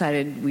that we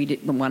decided we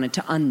wanted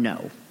to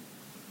unknow.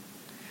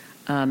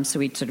 So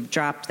we sort of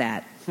dropped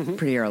that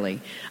pretty early.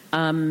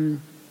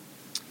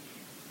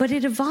 But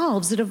it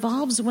evolves. It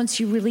evolves once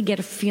you really get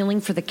a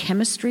feeling for the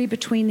chemistry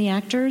between the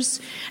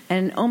actors.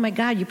 And, oh, my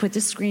God, you put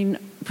this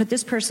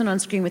person on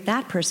screen with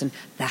that person.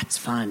 That's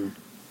fun.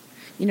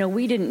 You know,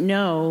 we didn't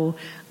know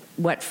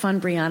what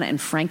fun Brianna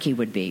and Frankie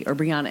would be, or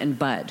Brianna and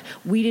Bud.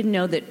 We didn't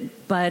know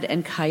that Bud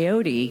and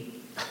Coyote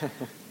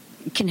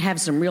can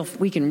have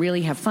we can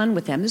really have fun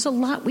with them. There's a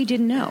lot we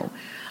didn't know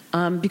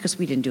because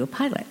we didn't do a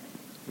pilot.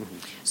 Mm-hmm.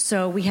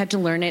 So we had to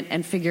learn it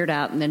and figure it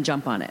out and then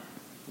jump on it.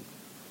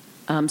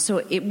 So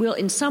it will,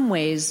 in some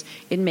ways,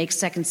 it makes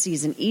second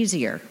season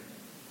easier.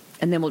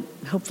 And then we'll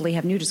hopefully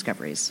have new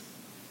discoveries.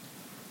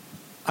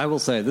 I will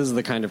say, this is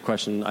the kind of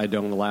question I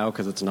don't allow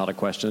because it's not a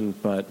question,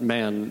 but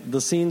man,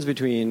 the scenes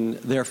between,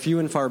 they're few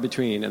and far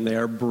between and they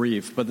are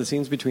brief, but the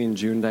scenes between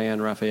June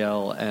Diane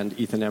Raphael and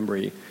Ethan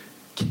Embry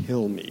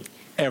kill me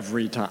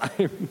every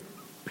time.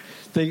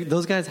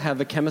 Those guys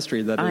have a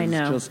chemistry that is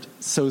just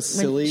so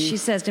silly. When she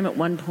says to him at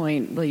one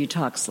point, "Will you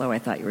talk slow? I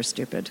thought you were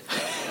stupid."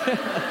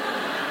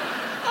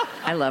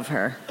 I love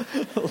her.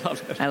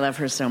 I love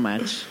her so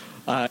much.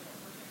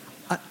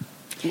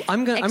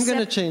 I'm going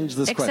to change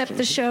this question. Except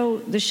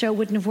the show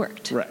wouldn't have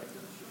worked. Right.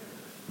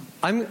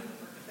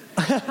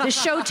 The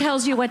show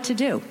tells you what to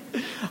do.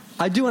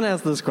 I do want to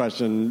ask this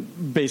question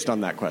based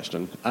on that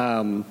question.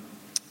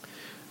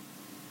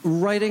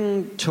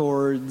 Writing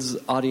towards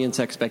audience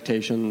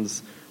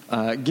expectations,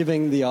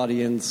 giving the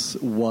audience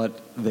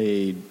what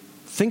they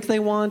think they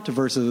want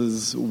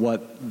versus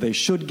what they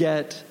should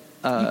get.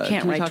 You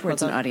can't write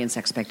towards an audience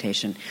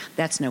expectation.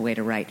 That's no way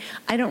to write.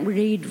 I don't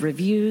read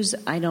reviews.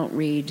 I don't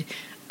read.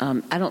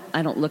 I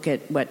don't look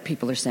at what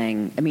people are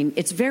saying. I mean,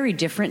 it's very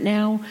different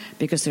now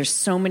because there's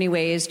so many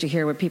ways to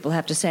hear what people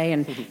have to say,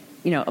 and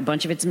a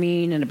bunch of it's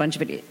mean and a bunch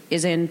of it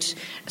isn't.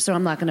 So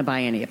I'm not going to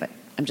buy any of it.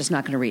 I'm just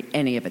not going to read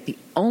any of it. The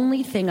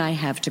only thing I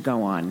have to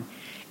go on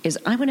is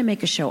I'm going to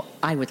make a show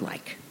I would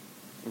like,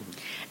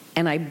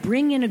 and I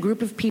bring in a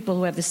group of people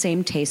who have the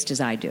same taste as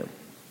I do.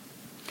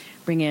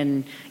 Bring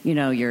in,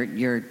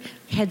 your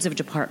heads of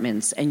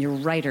departments and your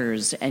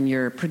writers and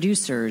your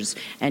producers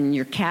and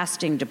your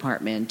casting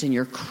department and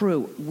your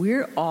crew.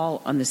 We're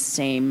all on the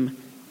same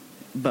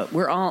boat.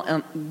 We're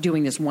all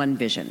doing this one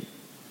vision.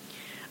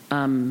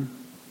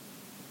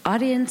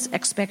 Audience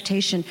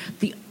expectation,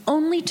 the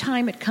only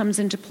time it comes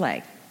into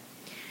play,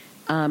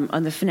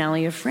 on the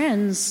finale of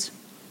Friends,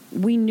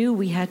 we knew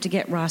we had to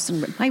get Ross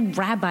and my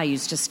rabbi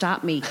used to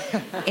stop me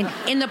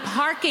in the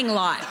parking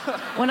lot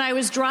when I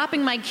was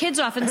dropping my kids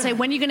off and say,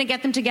 "When are you going to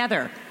get them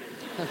together?"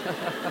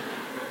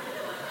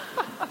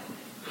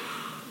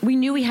 We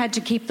knew we had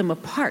to keep them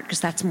apart because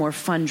that's more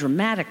fun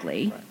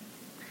dramatically.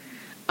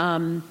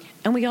 And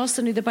we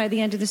also knew that by the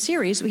end of the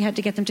series, we had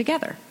to get them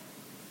together.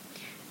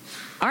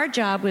 Our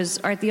job was,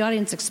 all right, the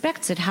audience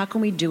expects it. How can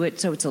we do it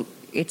so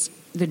it's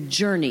the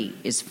journey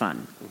is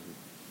fun?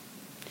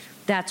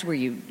 That's where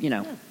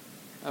Yeah,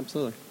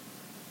 absolutely.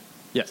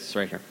 Yes,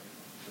 right here.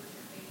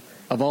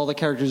 Of all the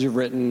characters you've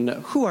written,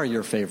 who are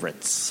your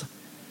favorites?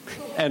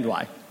 And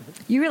why?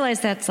 You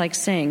realize that's like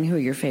saying, who are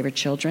your favorite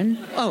children?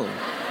 Oh,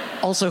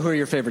 also, who are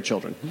your favorite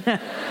children?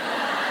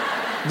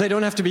 They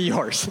don't have to be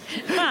yours.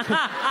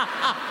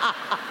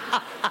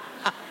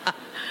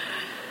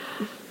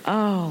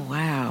 Oh,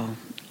 wow.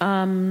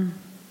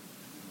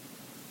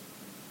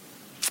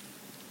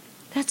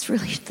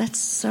 That's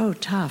so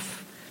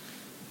tough.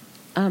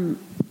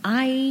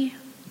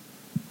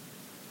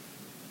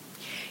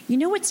 You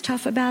know what's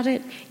tough about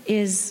it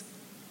is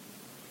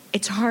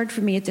it's hard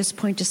for me at this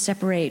point to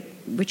separate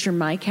which are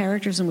my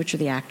characters and which are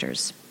the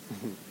actors.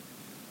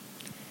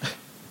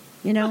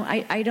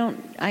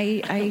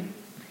 I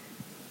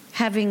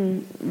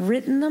having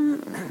written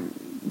them,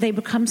 they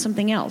become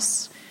something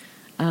else.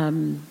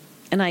 And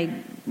I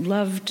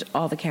loved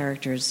all the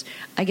characters.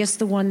 I guess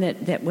the one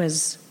that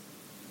was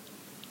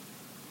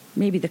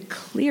maybe the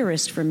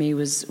clearest for me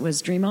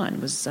was Dream On,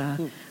 was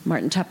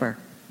Martin Tupper,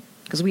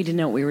 because we didn't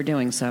know what we were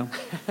doing, so.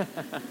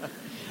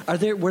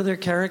 Were there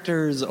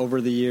characters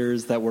over the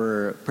years that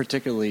were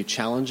particularly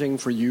challenging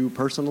for you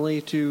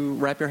personally to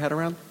wrap your head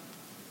around?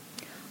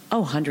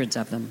 Oh, hundreds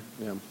of them.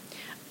 Yeah.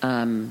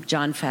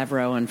 Jon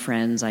Favreau on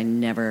Friends, I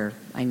never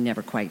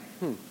quite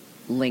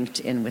linked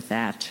in with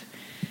that.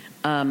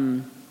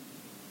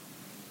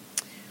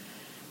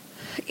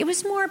 It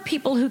was more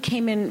people who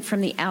came in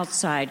from the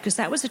outside, because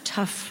that was a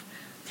tough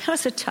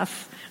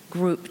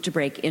group to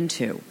break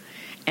into.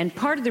 And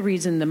part of the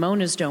reason the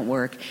Monas don't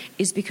work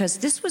is because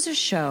this was a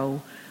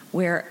show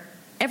where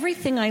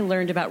everything I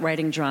learned about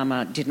writing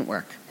drama didn't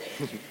work.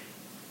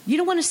 You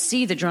don't want to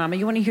see the drama,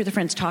 you want to hear the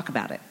friends talk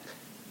about it.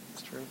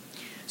 That's true.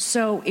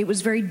 So it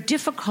was very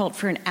difficult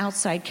for an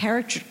outside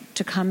character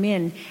to come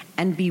in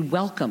and be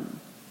welcome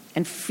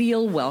and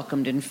feel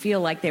welcomed and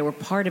feel like they were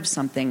part of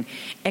something,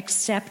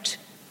 except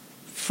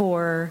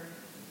for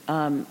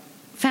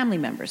family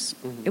members.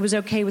 Mm-hmm. It was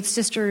okay with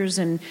sisters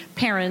and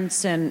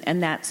parents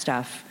and that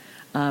stuff.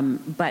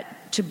 But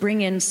to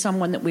bring in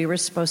someone that we were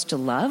supposed to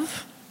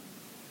love,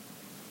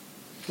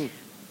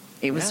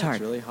 it was hard.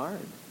 It's really hard.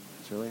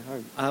 It's really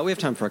hard. We have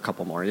time for a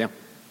couple more, yeah.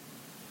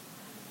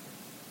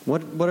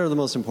 What are the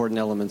most important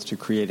elements to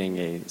creating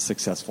a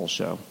successful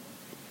show?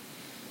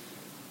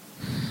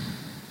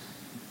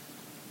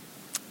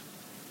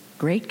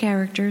 Great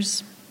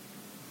characters,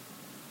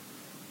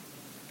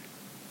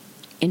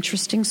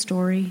 interesting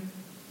story,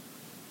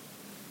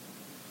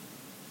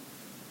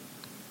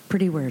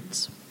 pretty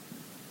words.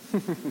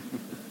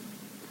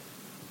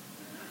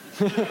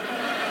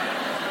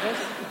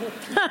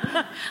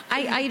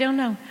 I don't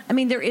know. I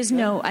mean, there is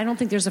no, I don't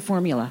think there's a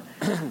formula.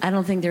 I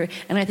don't think there,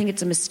 and I think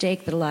it's a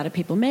mistake that a lot of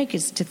people make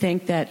is to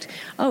think that,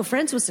 oh,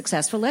 Friends was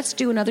successful, let's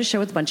do another show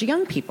with a bunch of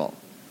young people.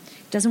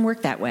 It doesn't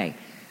work that way.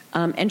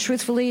 And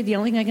truthfully, the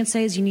only thing I can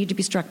say is you need to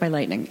be struck by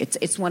lightning.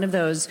 It's one of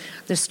those,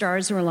 the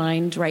stars are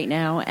aligned right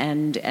now,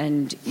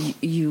 and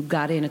you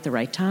got in at the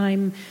right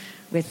time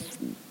with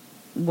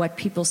what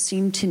people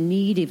seem to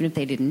need, even if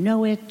they didn't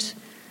know it.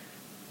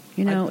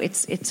 You know,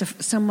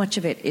 so much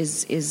of it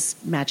is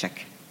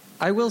magic.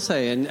 I will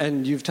say,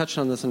 and you've touched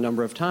on this a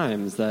number of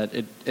times, that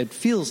it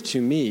feels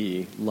to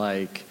me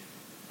like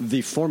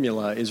the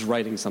formula is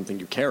writing something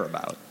you care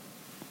about.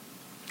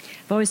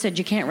 I've always said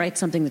you can't write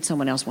something that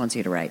someone else wants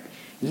you to write.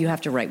 You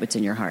have to write what's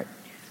in your heart.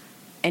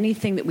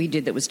 Anything that we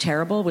did that was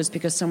terrible was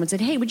because someone said,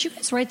 hey, would you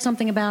guys write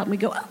something about? And we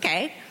go,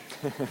 okay.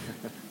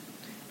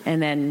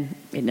 And then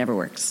it never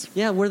works.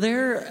 Yeah, were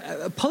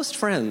there,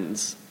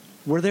 post-Friends,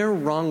 were there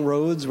wrong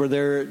roads? Were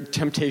there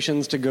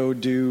temptations to go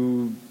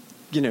do,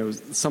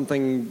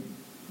 something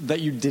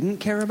that you didn't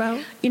care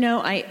about?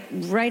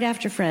 Right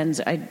after Friends,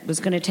 I was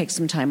going to take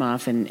some time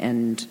off,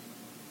 and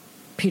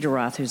Peter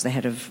Roth, who's the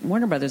head of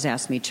Warner Brothers,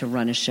 asked me to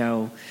run a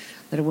show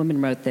that a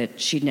woman wrote that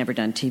she'd never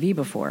done TV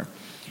before.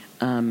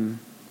 And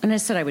I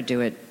said I would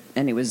do it,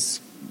 and it was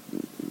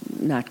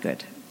not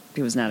good.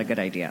 It was not a good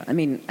idea. I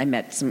mean, I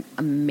met some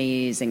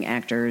amazing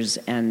actors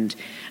and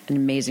an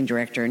amazing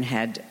director and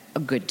had a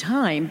good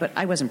time, but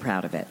I wasn't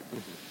proud of it.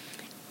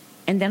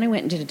 And then I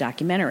went and did a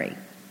documentary.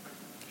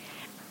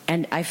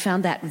 And I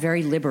found that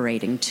very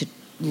liberating, to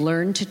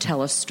learn to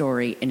tell a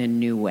story in a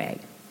new way.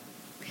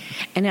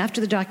 And after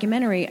the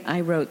documentary,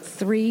 I wrote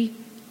 3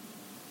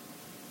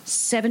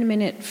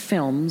 7-minute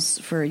films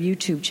for a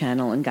YouTube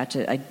channel and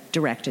I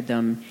directed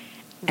them.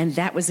 And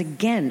that was,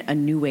 again, a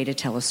new way to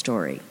tell a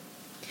story.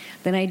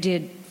 Then I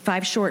did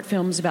 5 short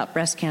films about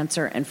breast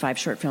cancer and 5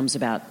 short films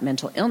about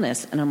mental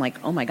illness. And I'm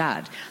like, oh my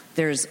God,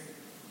 there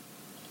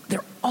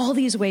are all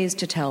these ways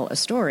to tell a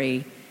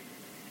story.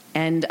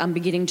 And I'm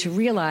beginning to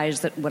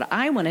realize that what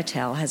I want to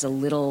tell has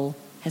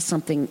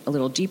something a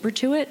little deeper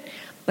to it,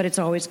 but it's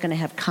always going to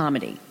have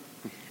comedy.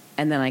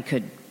 And then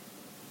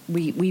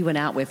we went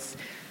out with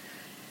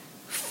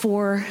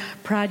 4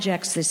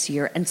 projects this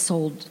year and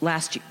sold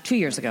 2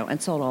 years ago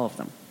and sold all of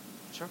them.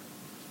 Sure.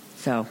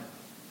 So.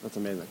 That's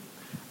amazing.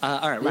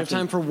 All right, we have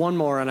time for one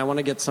more, and I want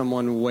to get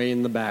someone way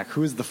in the back.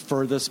 Who is the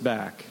furthest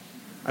back?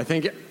 I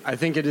think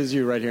it is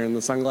you right here in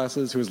the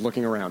sunglasses who is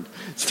looking around.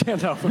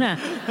 Stand up.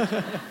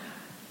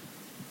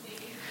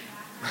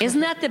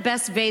 Isn't that the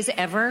best vase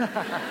ever?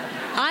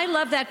 I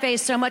love that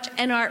vase so much,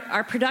 and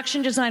our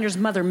production designer's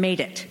mother made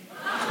it.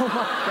 Oh, my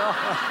God.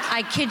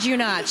 I kid you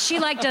not. She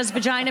does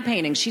vagina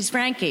painting. She's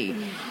Frankie.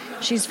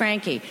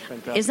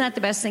 Fantastic. Isn't that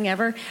the best thing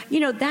ever?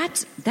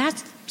 That's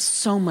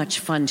so much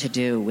fun to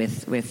do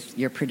with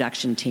your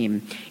production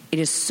team. It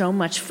is so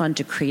much fun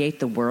to create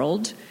the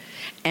world.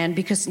 And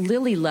because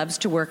Lily loves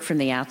to work from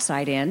the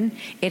outside in,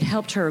 it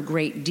helped her a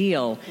great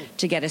deal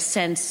to get a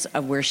sense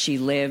of where she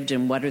lived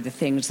and what are the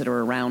things that are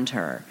around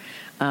her.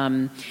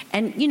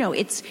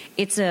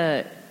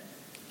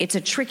 It's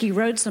a tricky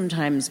road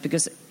sometimes,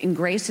 because in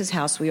Grace's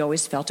house we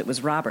always felt it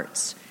was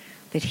Robert's,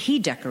 that he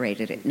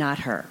decorated it, not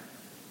her.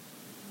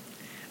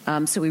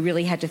 So we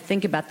really had to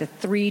think about the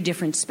 3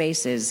 different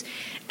spaces,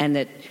 and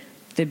that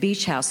the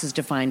beach house is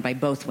defined by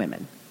both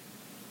women.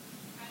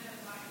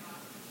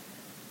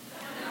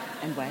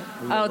 And what?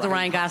 Oh, the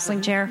Ryan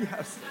Gosling chair?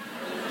 Yes.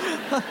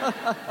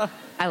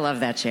 I love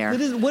that chair.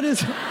 What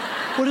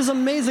is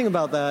amazing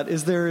about that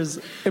is there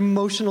is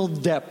emotional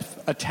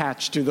depth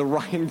attached to the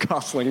Ryan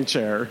Gosling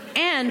chair.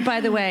 And, by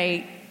the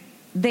way,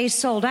 they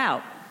sold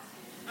out.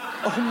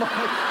 Oh, my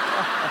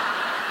God.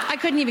 I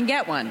couldn't even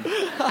get one.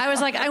 I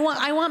was like, I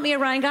want me a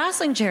Ryan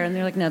Gosling chair. And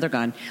they're like, no, they're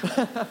gone.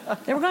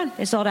 They were gone.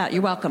 They sold out.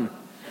 You're welcome.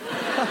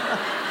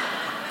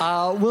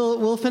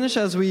 We'll finish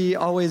as we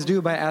always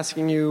do by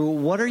asking you,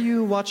 what are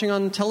you watching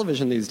on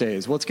television these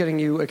days? What's getting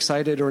you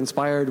excited or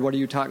inspired? What are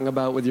you talking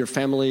about with your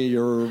family,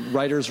 your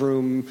writer's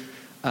room,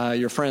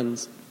 your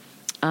friends?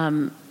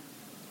 I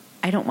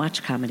don't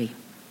watch comedy.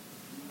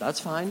 That's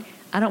fine.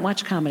 I don't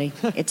watch comedy.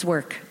 It's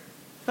work.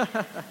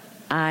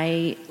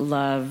 I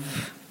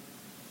love...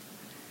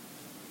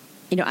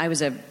 I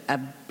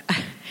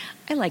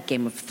like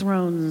Game of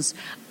Thrones.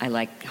 I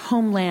like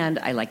Homeland.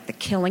 I like The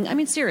Killing. I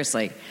mean,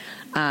 seriously.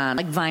 I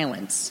like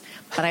violence.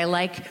 But I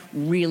like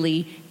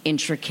really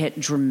intricate,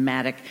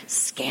 dramatic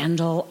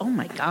scandal. Oh,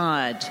 my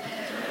God.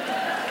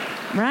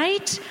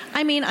 Right?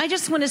 I mean, I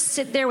just want to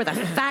sit there with a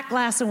fat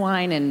glass of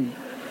wine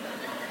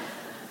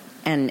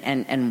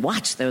and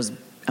watch those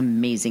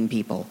amazing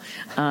people.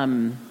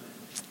 I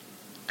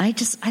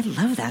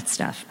love that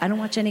stuff. I don't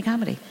watch any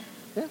comedy.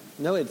 Yeah.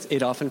 No,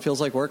 it often feels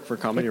like work for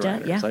comedy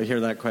writers. Yeah. I hear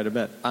that quite a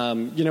bit.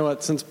 You know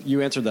what? Since you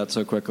answered that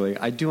so quickly,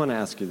 I do want to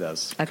ask you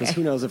this, because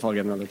who knows if I'll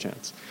get another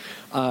chance.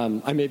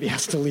 I may be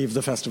asked to leave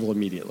the festival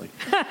immediately.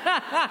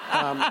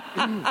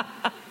 I'm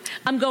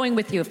going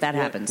with you if that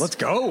happens. Let's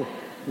go.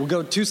 We'll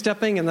go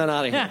 2-stepping and then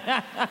out of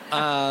here.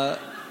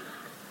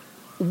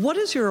 What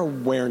is your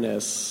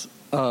awareness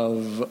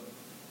of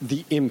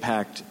the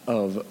impact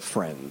of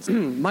Friends.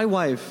 My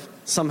wife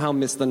somehow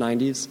missed the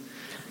 90s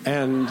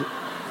and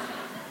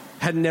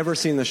had never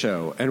seen the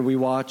show, and we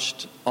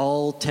watched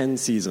all 10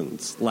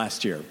 seasons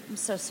last year. I'm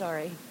so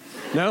sorry.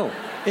 No,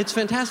 it's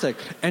fantastic.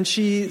 And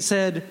she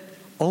said,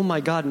 "Oh my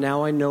God,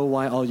 now I know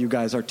why all you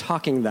guys are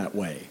talking that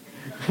way."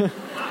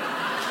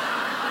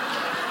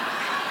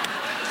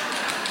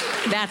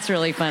 That's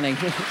really funny.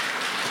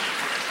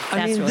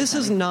 I mean, this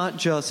is not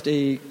just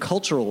a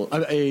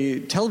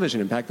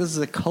television impact. This is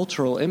a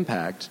cultural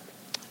impact.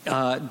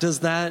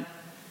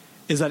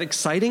 Is that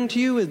exciting to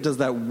you? Does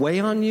that weigh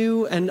on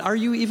you? And are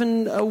you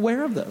even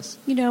aware of this?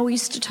 You know, we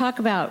used to talk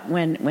about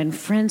when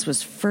Friends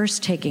was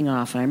first taking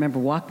off. I remember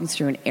walking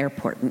through an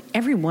airport, and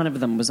every one of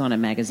them was on a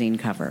magazine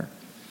cover.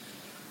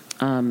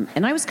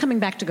 And I was coming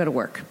back to go to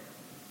work.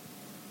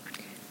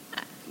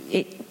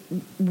 I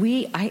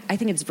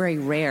think it's very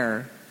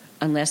rare,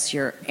 unless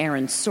you're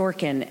Aaron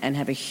Sorkin and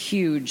have a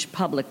huge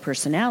public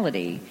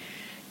personality,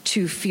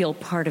 to feel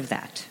part of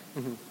that.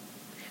 Mm-hmm.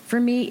 For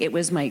me, it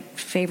was my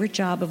favorite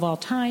job of all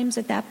times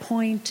at that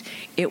point.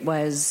 It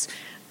was,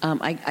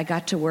 I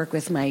got to work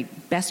with my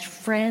best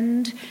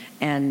friend,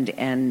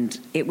 and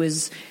it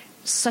was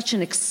such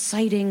an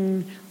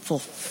exciting,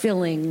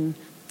 fulfilling,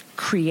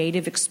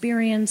 creative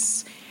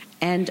experience.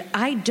 And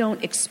I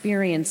don't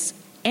experience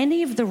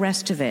any of the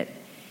rest of it,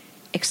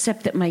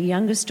 except that my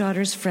youngest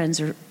daughter's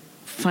friends are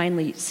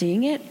finally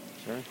seeing it.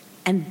 Sure.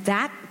 And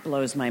that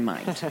blows my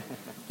mind.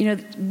 You know,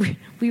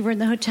 we were in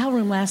the hotel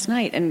room last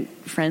night, and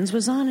Friends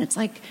was on. It's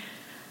like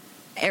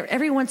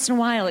every once in a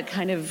while, it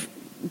kind of,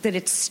 that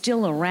it's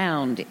still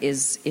around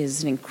is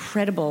an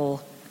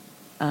incredible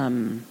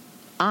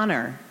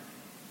honor.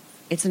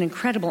 It's an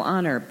incredible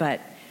honor,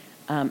 but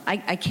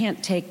I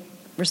can't take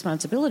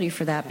responsibility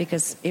for that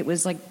because it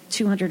was like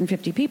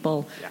 250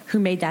 people who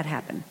made that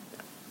happen.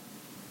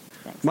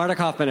 Thanks. Marta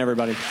Kauffman,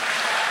 everybody.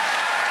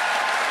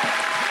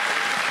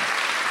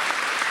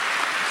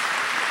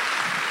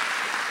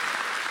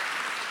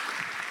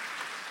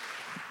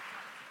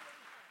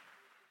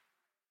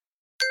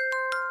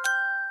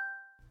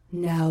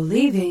 Now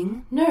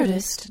leaving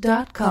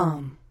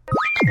Nerdist.com.